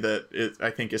movie that I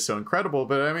think is so incredible.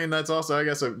 But I mean, that's also, I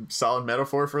guess, a solid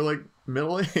metaphor for like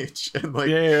middle age and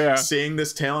like seeing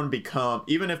this town become,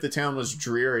 even if the town was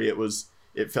dreary,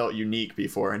 it felt unique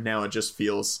before, and now it just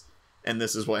feels, and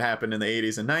this is what happened in the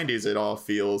 80s and 90s, it all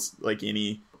feels like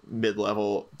any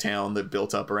mid-level town that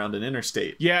built up around an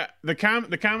interstate. Yeah, the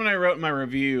comment I wrote in my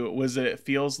review was that it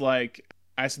feels like,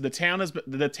 I said, the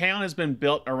town has been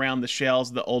built around the shells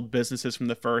of the old businesses from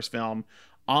the first film,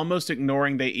 almost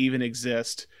ignoring they even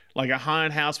exist. Like a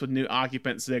haunted house with new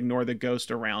occupants that ignore the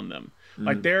ghost around them.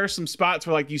 Like there are some spots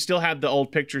where like you still have the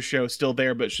old picture show still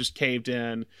there, but it's just caved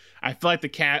in. I feel like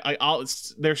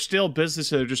there's still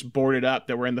businesses that are just boarded up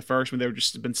that were in the first one. They've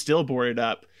just been still boarded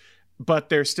up, but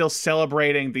they're still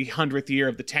celebrating the 100th year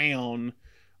of the town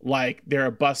like they're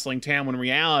a bustling town, when in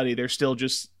reality they're still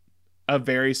just a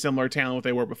very similar town to what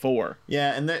they were before.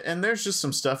 Yeah, and there's just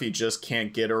some stuff you just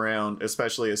can't get around,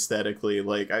 especially aesthetically.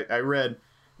 Like I read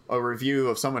a review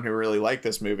of someone who really liked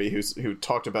this movie who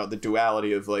talked about the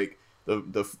duality of like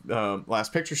the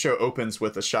Last Picture Show opens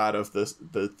with a shot of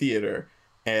the theater,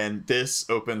 and this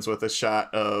opens with a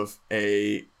shot of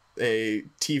a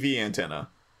TV antenna,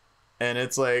 and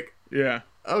it's like, yeah,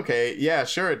 okay, yeah,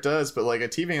 sure it does, but like a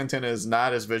TV antenna is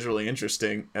not as visually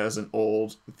interesting as an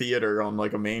old theater on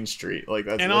like a main street. Like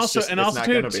that's, and that's also just, and it's also not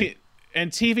too, gonna be.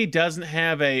 and TV doesn't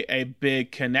have a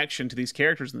big connection to these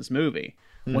characters in this movie.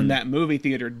 When that movie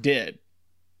theater did,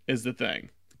 is the thing.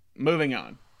 Moving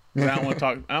on. I don't want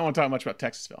to talk much about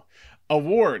Texasville.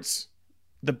 Awards.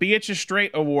 The Beatrice Straight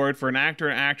Award for an actor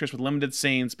and actress with limited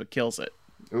scenes, but kills it.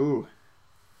 Ooh.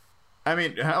 I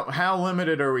mean, how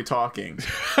limited are we talking?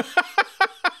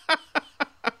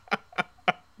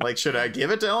 Like, should I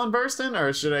give it to Ellen Burstyn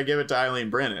or should I give it to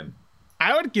Eileen Brennan?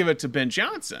 I would give it to Ben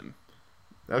Johnson.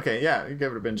 Okay, yeah, you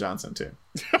give it to Ben Johnson too.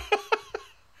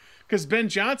 Because Ben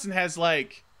Johnson has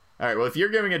like... All right, well, if you're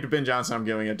giving it to Ben Johnson, I'm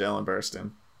giving it to Ellen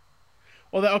Burstyn.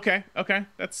 Well, okay,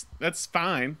 that's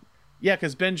fine. Yeah,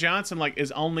 because Ben Johnson like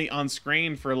is only on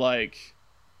screen for like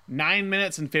 9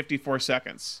 minutes and 54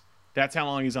 seconds. That's how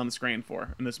long he's on the screen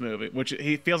for in this movie, which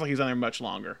he feels like he's on there much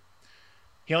longer.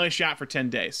 He only shot for 10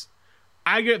 days.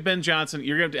 I give Ben Johnson.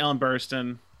 You're giving it to Ellen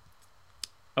Burstyn.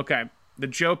 Okay, the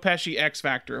Joe Pesci X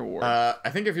Factor Award. I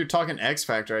think if you're talking X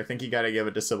Factor, I think you got to give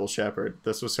it to Sybil Shepherd.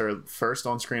 This was her first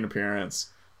on-screen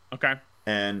appearance. Okay.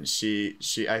 And she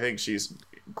I think she's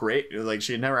great. Like,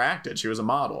 she had never acted. She was a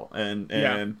model. And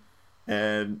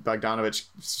Bogdanovich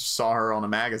saw her on a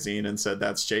magazine and said,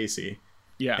 that's JC.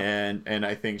 Yeah. And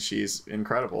I think she's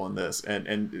incredible in this.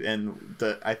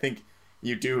 I think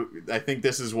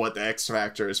this is what the X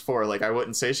Factor is for. Like, I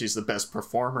wouldn't say she's the best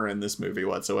performer in this movie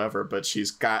whatsoever, but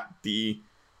she's got the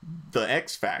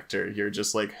X Factor. You're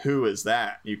just like, who is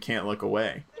that? You can't look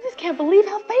away. I just can't believe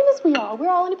how famous we are. We're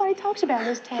all anybody talks about in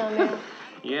this town now.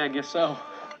 Yeah, I guess so.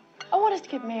 I want us to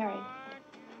get married.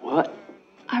 What?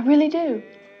 I really do.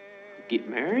 Get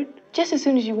married? Just as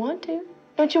soon as you want to.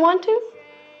 Don't you want to?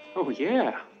 Oh,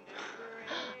 yeah.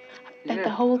 I bet the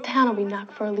whole town will be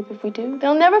knocked for a loop if we do.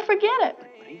 They'll never forget it.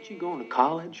 But ain't you going to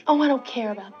college? Oh, I don't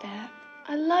care about that.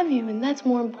 I love you, and that's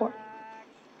more important.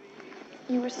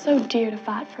 You were so dear to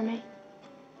fight for me.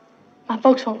 My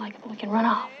folks won't like it, but we can run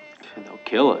off. They'll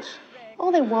kill us.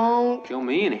 Oh, they won't. Kill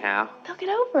me anyhow. They'll get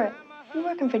over it. You're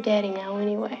working for Daddy now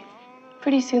anyway.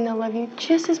 Pretty soon they'll love you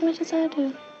just as much as I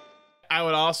do. I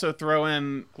would also throw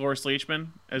in Cloris Leachman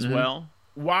as well.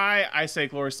 Why I say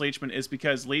Cloris Leachman is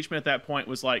because Leachman at that point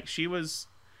was like, she was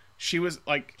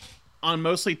like on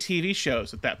mostly TV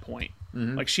shows at that point.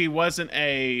 Like, she wasn't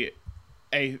a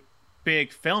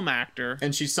big film actor,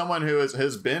 and she's someone who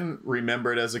has been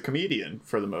remembered as a comedian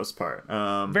for the most part.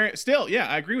 Yeah,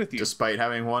 I agree with you. Despite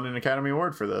having won an Academy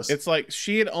Award for this, it's like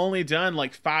she had only done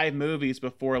like 5 movies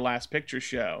before Last Picture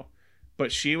Show,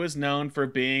 but she was known for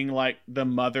being like the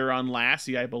mother on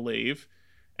Lassie, I believe.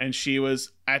 And she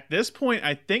was, at this point,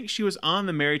 I think she was on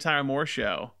the Mary Tyler Moore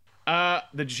Show.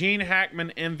 The Gene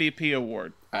Hackman MVP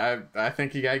Award. I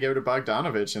think you gotta give it to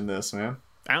Bogdanovich in this, man.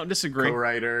 I don't disagree.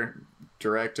 Co-writer,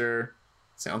 director.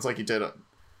 Sounds like he did I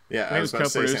was about to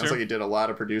say, sounds like he did a lot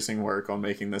of producing work on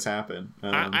making this happen.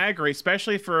 I agree,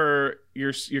 especially for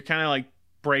your kind of like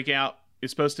breakout. It's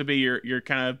supposed to be your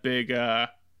kind of big,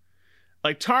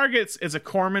 like Targets is a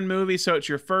Corman movie, so it's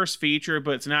your first feature,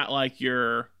 but it's not like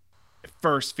your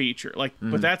first feature, like,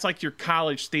 but that's like your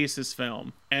college thesis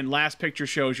film, and Last Picture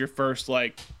Show is your first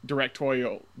like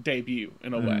directorial debut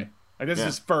in a way. Like, this is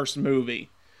his first movie.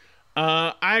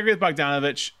 I agree with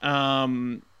Bogdanovich.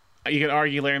 You could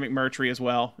argue Larry McMurtry as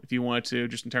well if you wanted to,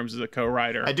 just in terms of the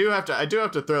co-writer. I do have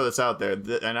to throw this out there,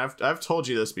 and I've told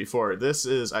you this before. This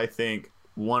is, I think,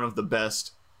 one of the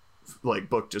best like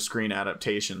book to screen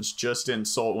adaptations. Just in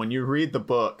soul, when you read the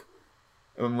book.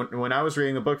 When I was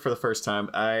reading the book for the first time,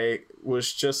 I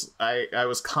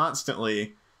was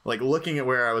constantly like looking at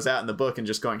where I was at in the book and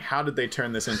just going, how did they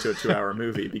turn this into a 2-hour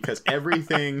movie? Because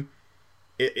everything,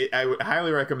 I would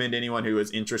highly recommend anyone who is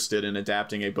interested in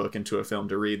adapting a book into a film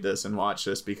to read this and watch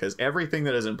this, because everything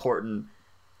that is important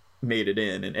made it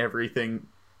in, and everything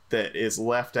that is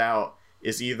left out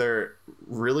is either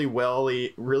really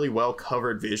well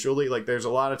covered visually. Like, there's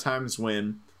a lot of times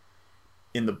when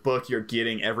in the book you're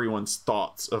getting everyone's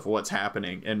thoughts of what's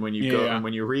happening, and when you and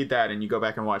when you read that and you go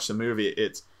back and watch the movie,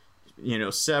 it's, you know,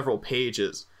 several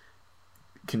pages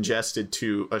congested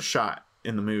to a shot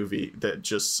in the movie that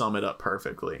just sum it up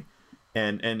perfectly.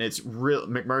 And it's real.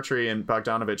 McMurtry and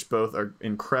Bogdanovich both are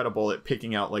incredible at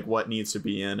picking out like what needs to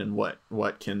be in and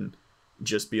what can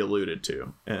just be alluded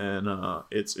to, and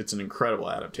it's an incredible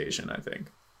adaptation, I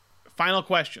think. Final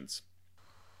questions.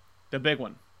 The big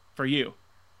one for you.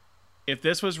 If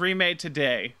this was remade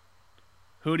today,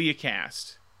 who do you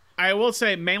cast? I will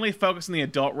say mainly focus on the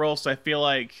adult role, so I feel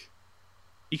like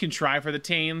you can try for the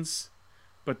teens,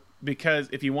 but because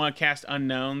if you want to cast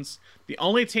unknowns, the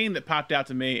only teen that popped out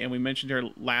to me, and we mentioned her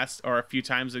a few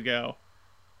times ago,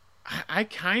 I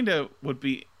kind of would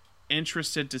be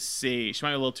interested to see. She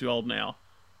might be a little too old now.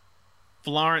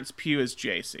 Florence Pugh as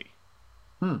JC.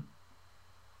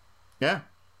 Yeah.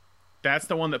 That's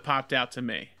the one that popped out to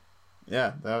me.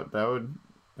 Yeah, that would.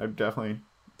 I definitely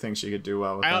think she could do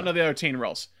well with that. I don't know the other teen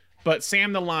roles, but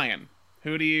Sam the Lion.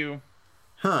 Who do you?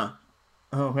 Huh.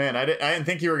 Oh man, I didn't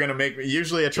think you were gonna make me.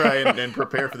 Usually, I try and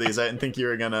prepare for these. I didn't think you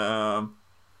were gonna.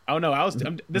 Oh no, I was.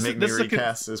 This me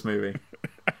recast this movie.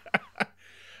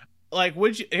 Like,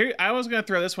 would you? Here, I was gonna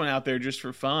throw this one out there just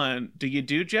for fun. Do you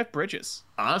do Jeff Bridges?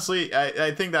 Honestly,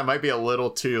 I think that might be a little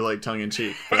too like tongue in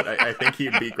cheek, but I think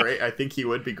he'd be great. I think he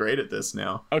would be great at this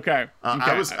now. Okay.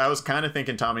 I was kind of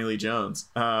thinking Tommy Lee Jones,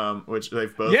 which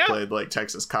they've both played like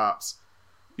Texas cops.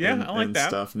 Yeah, I like and that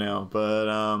stuff now, but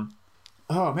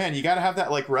oh man, you got to have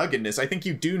that like ruggedness. I think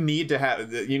you do need to have,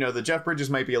 the Jeff Bridges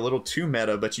might be a little too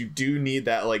meta, but you do need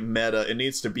that like meta. It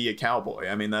needs to be a cowboy.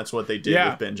 I mean, that's what they did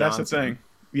with Ben Johnson. That's the thing.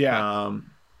 Yeah.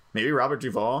 Maybe Robert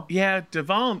Duvall. Yeah,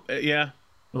 Duvall. Yeah.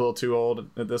 A little too old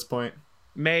at this point.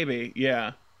 Maybe.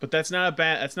 Yeah, but that's not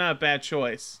a bad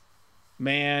choice.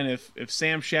 Man, if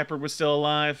Sam Shepard was still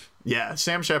alive. Yeah,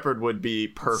 Sam Shepard would be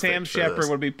perfect. Sam Shepard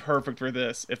would be perfect for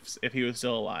this if he was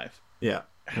still alive. Yeah.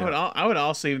 I would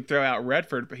also even throw out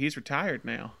Redford, but he's retired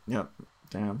now. Yep.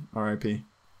 Damn. R.I.P.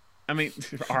 I mean,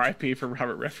 R.I.P. for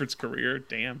Robert Redford's career.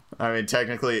 Damn. I mean,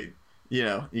 technically, you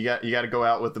got to go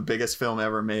out with the biggest film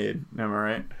ever made. Am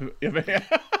I right?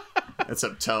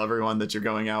 Except tell everyone that you're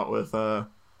going out with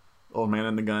Old Man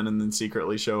and the Gun, and then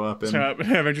secretly show up in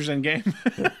Avengers Endgame.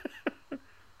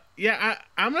 Yeah,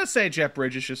 I'm gonna say Jeff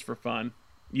Bridges just for fun.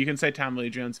 You can say Tommy Lee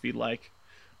Jones if you'd like.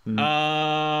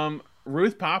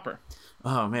 Ruth Popper.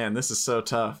 Oh man, this is so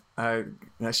tough. I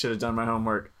should have done my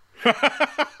homework.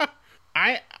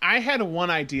 I had one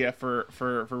idea for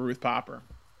Ruth Popper.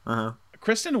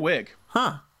 Kristen Wiig.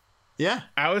 Huh. Yeah.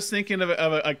 I was thinking of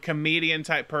a comedian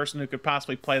type person who could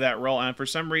possibly play that role, and for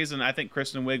some reason, I think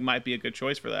Kristen Wiig might be a good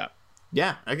choice for that.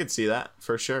 Yeah, I could see that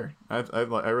for sure. I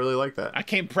really like that. I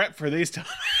came prepped for these times.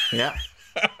 Yeah.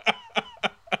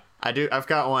 I do. I've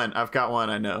got one.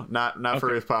 I know. Not for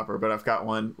Ruth Popper, but I've got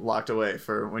one locked away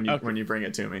for when you bring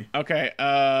it to me. Okay.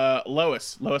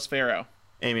 Lois Farrow.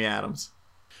 Amy Adams.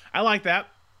 I like that.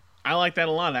 I like that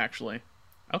a lot, actually.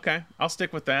 Okay, I'll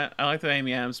stick with that. I like the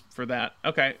Amy Adams for that.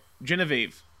 Okay,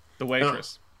 Genevieve, the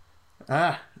waitress.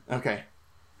 Okay.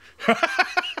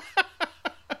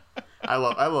 I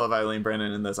love Eileen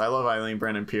Brennan in this. I love Eileen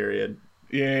Brennan, period.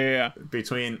 Yeah.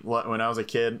 Between when I was a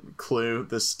kid, Clue,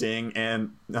 The Sting,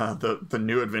 and the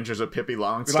New Adventures of Pippi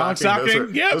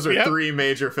Longstocking. Those are three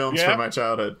major films from my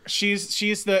childhood. She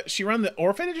run the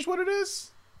orphanage is what it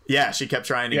is? Yeah, she kept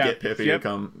trying to get Pippi to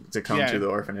come to the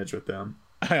orphanage with them.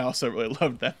 I also really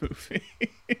loved that movie.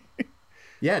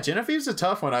 Yeah, Genevieve's a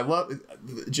tough one. I love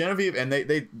Genevieve, and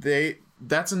they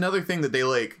that's another thing that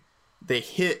they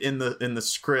hit in the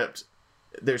script.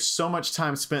 There's so much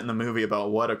time spent in the movie about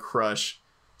what a crush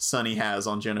Sonny has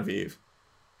on Genevieve.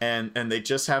 And they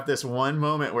just have this one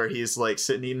moment where he's like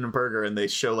sitting eating a burger, and they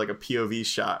show like a POV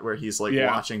shot where he's like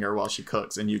watching her while she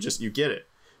cooks, and you get it,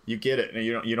 and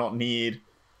you don't need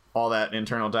all that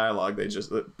internal dialogue. They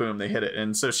just boom, they hit it.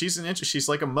 And so she's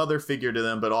like a mother figure to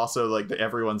them, but also like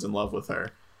everyone's in love with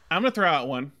her. I'm gonna throw out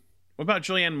one. What about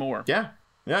Julianne Moore? Yeah,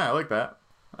 I like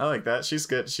that. She's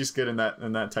good in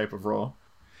that type of role.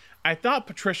 I thought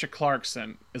Patricia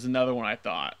Clarkson is another one I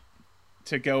thought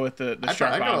to go with the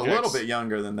sharp objects. I go a little bit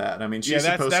younger than that. I mean, she's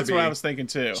supposed to be... that's what I was thinking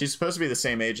too. She's supposed to be the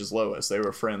same age as Lois. They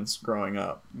were friends growing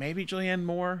up. Maybe Julianne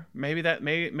Moore. Maybe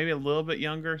a little bit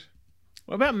younger.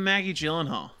 What about Maggie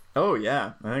Gyllenhaal? Oh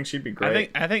yeah, I think she'd be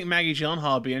great. I think Maggie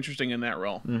Gyllenhaal would be interesting in that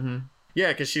role. Mm-hmm. Yeah,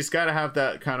 because she's got to have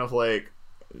that kind of like...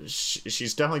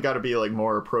 She's definitely got to be like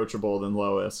more approachable than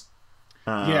Lois.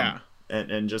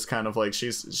 And just kind of like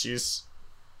she's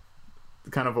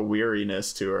kind of a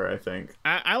weariness to her, I think.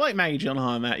 I like Maggie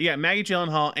Gyllenhaal in that. Yeah, Maggie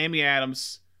Gyllenhaal, Amy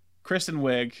Adams, Kristen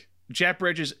Wiig, Jeff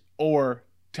Bridges, or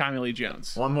Tommy Lee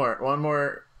Jones. One more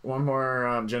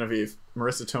Genevieve,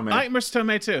 Marissa Tomei. I like Marissa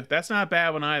Tomei too. That's not a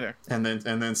bad one either. And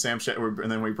then Sam Shepard, and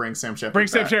then we bring Sam Shepard.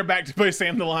 Sam Shepard back to play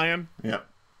Sam the Lion. Yep.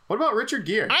 What about Richard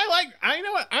Gere? You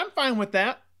know what? I'm fine with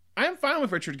that. I'm fine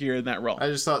with Richard Gere in that role. I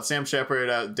just thought Sam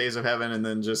Shepard, Days of Heaven, and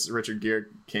then just Richard Gere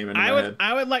came into my head.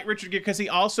 I would like Richard Gere because he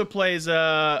also plays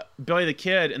Billy the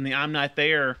Kid in the I'm Not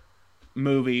There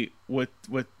movie with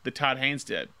the Todd Haynes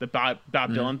did, the Bob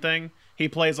Dylan thing. He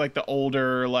plays like the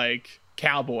older like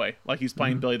cowboy, like he's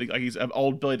playing like he's an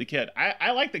old Billy the Kid.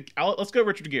 I like let's go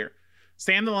Richard Gere.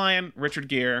 Sam the Lion, Richard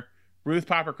Gere, Ruth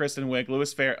Popper, Kristen Wiig,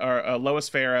 Lois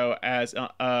Farrow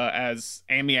as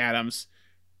Amy Adams,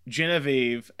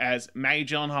 Genevieve as Maggie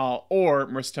Gyllenhaal or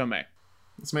Marissa Tomei.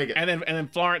 Let's make it. And then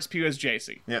Florence Pugh as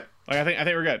JC. Yep. Like I think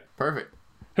we're good. Perfect.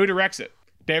 Who directs it?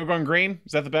 David Gordon Green?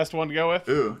 Is that the best one to go with?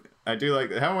 Ooh, I do like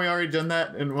that. Haven't we already done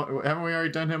that? And haven't we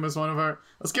already done him as one of our?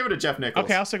 Let's give it to Jeff Nichols.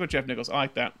 Okay, I'll stick with Jeff Nichols. I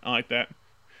like that.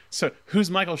 So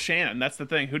who's Michael Shannon? That's the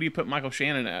thing. Who do you put Michael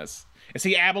Shannon as? Is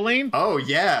he Abilene? Oh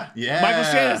yeah. Michael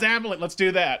Shannon is Abilene. Let's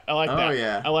do that. I like that. Oh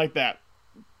yeah. I like that.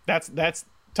 That's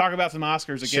talk about some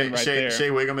Oscars again there. Shea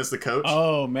Wiggum is the coach.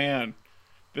 Oh man,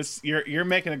 you're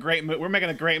making a great we're making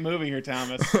a great movie here,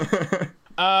 Thomas.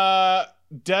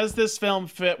 Does this film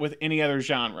fit with any other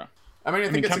genre? I mean, I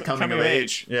think it's a coming of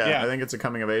age. Yeah, I think it's a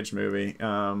coming of age movie.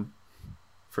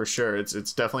 For sure.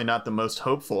 It's definitely not the most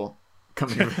hopeful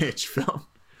coming of age film.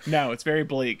 No, it's very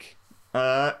bleak.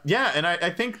 Yeah, and I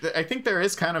think there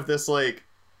is kind of this like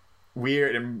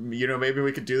weird, and maybe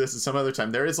we could do this at some other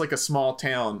time. There is like a small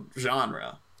town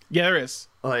genre. Yeah, there is.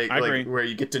 I agree. Like where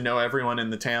you get to know everyone in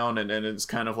the town, and it's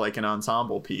kind of like an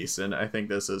ensemble piece. And I think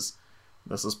this is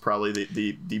probably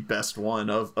the best one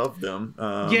of them.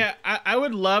 Yeah, I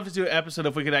would love to do an episode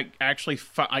if we could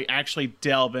actually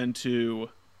delve into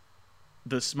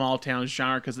the small town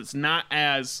genre, because it's not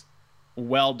as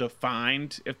well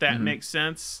defined, if that makes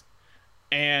sense.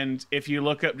 And if you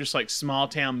look up just like small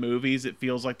town movies, it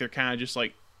feels like they're kind of just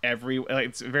like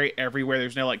it's very everywhere.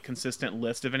 There's no like consistent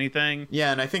list of anything.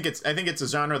 Yeah, and I think it's a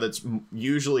genre that's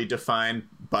usually defined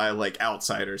by like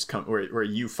outsiders where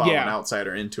you follow an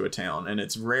outsider into a town, and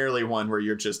it's rarely one where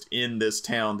you're just in this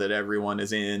town that everyone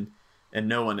is in and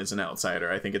no one is an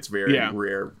outsider. I think it's very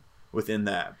rare within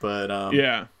that. But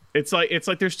yeah, it's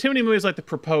like there's too many movies like The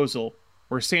Proposal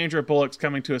where Sandra Bullock's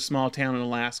coming to a small town in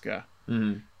Alaska.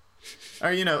 Mm-hmm.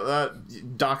 Or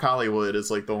Doc Hollywood is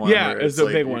like the one. Yeah, where it's the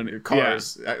big one.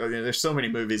 Cars. Yeah. There's so many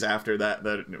movies after that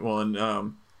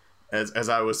one. As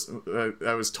I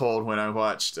was told when I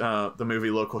watched the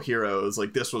movie Local Hero, it was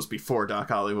like this was before Doc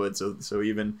Hollywood, so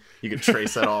even you could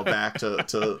trace that all back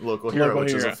to Local Hero,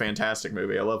 which is a fantastic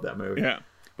movie. I love that movie. Yeah.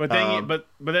 But then, but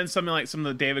then something like some of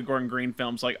the David Gordon Green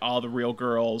films, like All the Real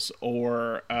Girls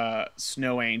or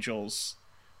Snow Angels.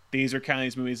 These are kind of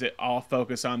these movies that all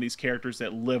focus on these characters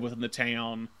that live within the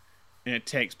town, and it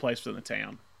takes place within the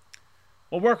town.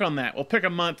 We'll work on that. We'll pick a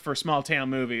month for small town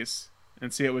movies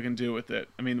and see what we can do with it.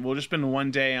 I mean, we'll just spend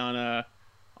one day on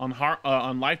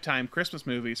Lifetime Christmas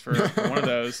movies for one of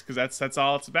those, because that's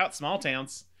all it's about. Small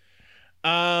towns.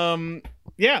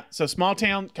 Yeah. So small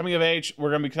town coming of age. We're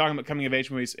going to be talking about coming of age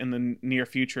movies in the near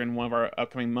future in one of our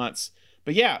upcoming months.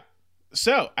 But yeah.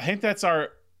 So I think that's our.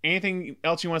 Anything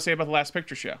else you want to say about The Last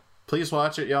Picture Show? Please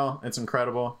watch it, y'all. It's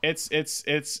incredible. It's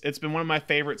been one of my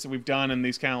favorites that we've done in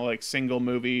these kind of like single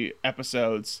movie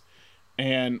episodes,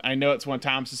 and I know it's one of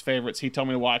Thomas's favorites. He told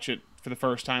me to watch it for the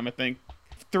first time, I think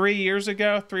 3 or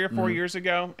 4 years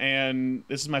ago, and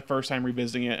this is my first time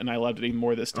revisiting it, and I loved it even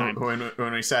more this time. When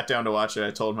we sat down to watch it,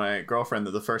 I told my girlfriend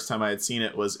that the first time I had seen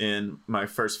it was in my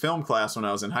first film class when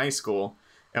I was in high school.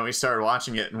 And we started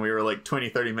watching it, and we were like 20,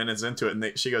 30 minutes into it.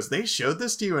 And she goes, "They showed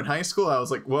this to you in high school?" I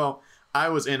was like, well, I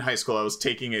was in high school. I was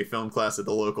taking a film class at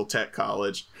the local tech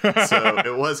college. So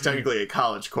it was technically a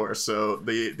college course. So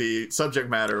the subject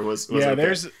matter was okay.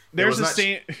 There's a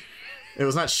scene. It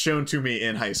was not shown to me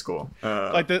in high school.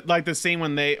 Like the scene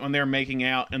when they're making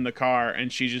out in the car,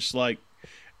 and she just like,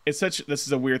 this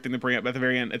is a weird thing to bring up, but at the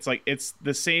very end, it's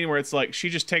the scene where it's like she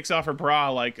just takes off her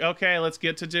bra, like, okay, let's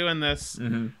get to doing this.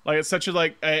 Mm-hmm. Like it's such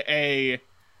a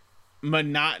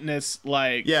monotonous,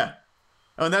 like, yeah.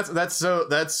 Oh, and that's so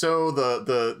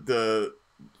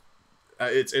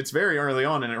it's very early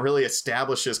on, and it really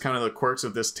establishes kind of the quirks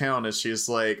of this town. As she's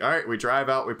like, all right, we drive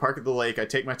out, we park at the lake, I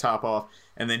take my top off,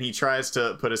 and then he tries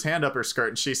to put his hand up her skirt,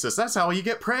 and she says, "That's how you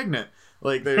get pregnant."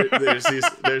 Like there's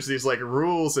these like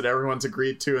rules that everyone's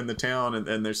agreed to in the town,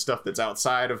 and there's stuff that's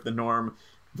outside of the norm,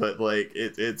 but like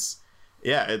it's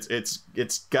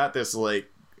got this like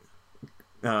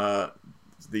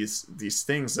these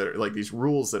things that are like these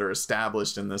rules that are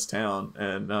established in this town,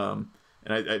 and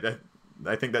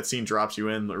I think that scene drops you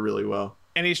in really well.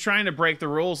 And he's trying to break the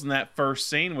rules in that first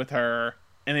scene with her,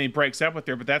 and then he breaks up with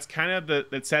her. But that's kind of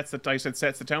that sets the, like I said,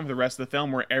 sets the tone for the rest of the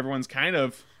film, where everyone's kind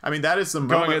of. I mean, that is the going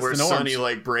moment against where the norms. Sonny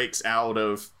like breaks out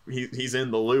of he's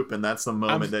in the loop, and that's the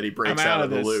moment that he breaks I'm out of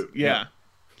the this. loop. Yeah,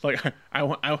 like I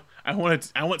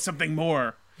want something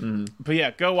more. But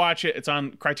yeah, go watch it. It's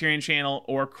on Criterion Channel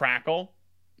or Crackle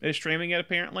is streaming it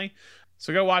apparently.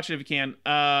 So go watch it if you can.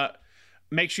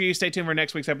 Make sure you stay tuned for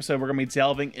next week's episode. We're going to be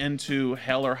delving into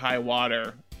Hell or High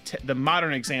Water, the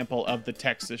modern example of the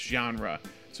Texas genre.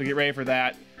 So get ready for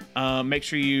that. Make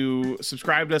sure you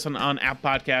subscribe to us on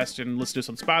Apple Podcasts and listen to us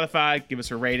on Spotify. Give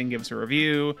us a rating, give us a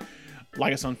review.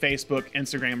 Like us on Facebook,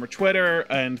 Instagram, or Twitter,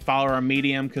 and follow our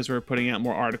Medium because we're putting out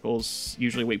more articles,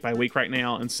 usually week by week right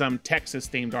now, and some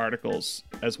Texas-themed articles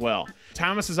as well.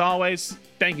 Thomas, as always,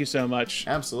 thank you so much.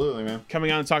 Absolutely, man. Coming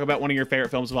on to talk about one of your favorite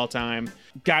films of all time.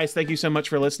 Guys, thank you so much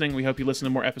for listening. We hope you listen to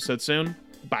more episodes soon.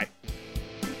 Bye.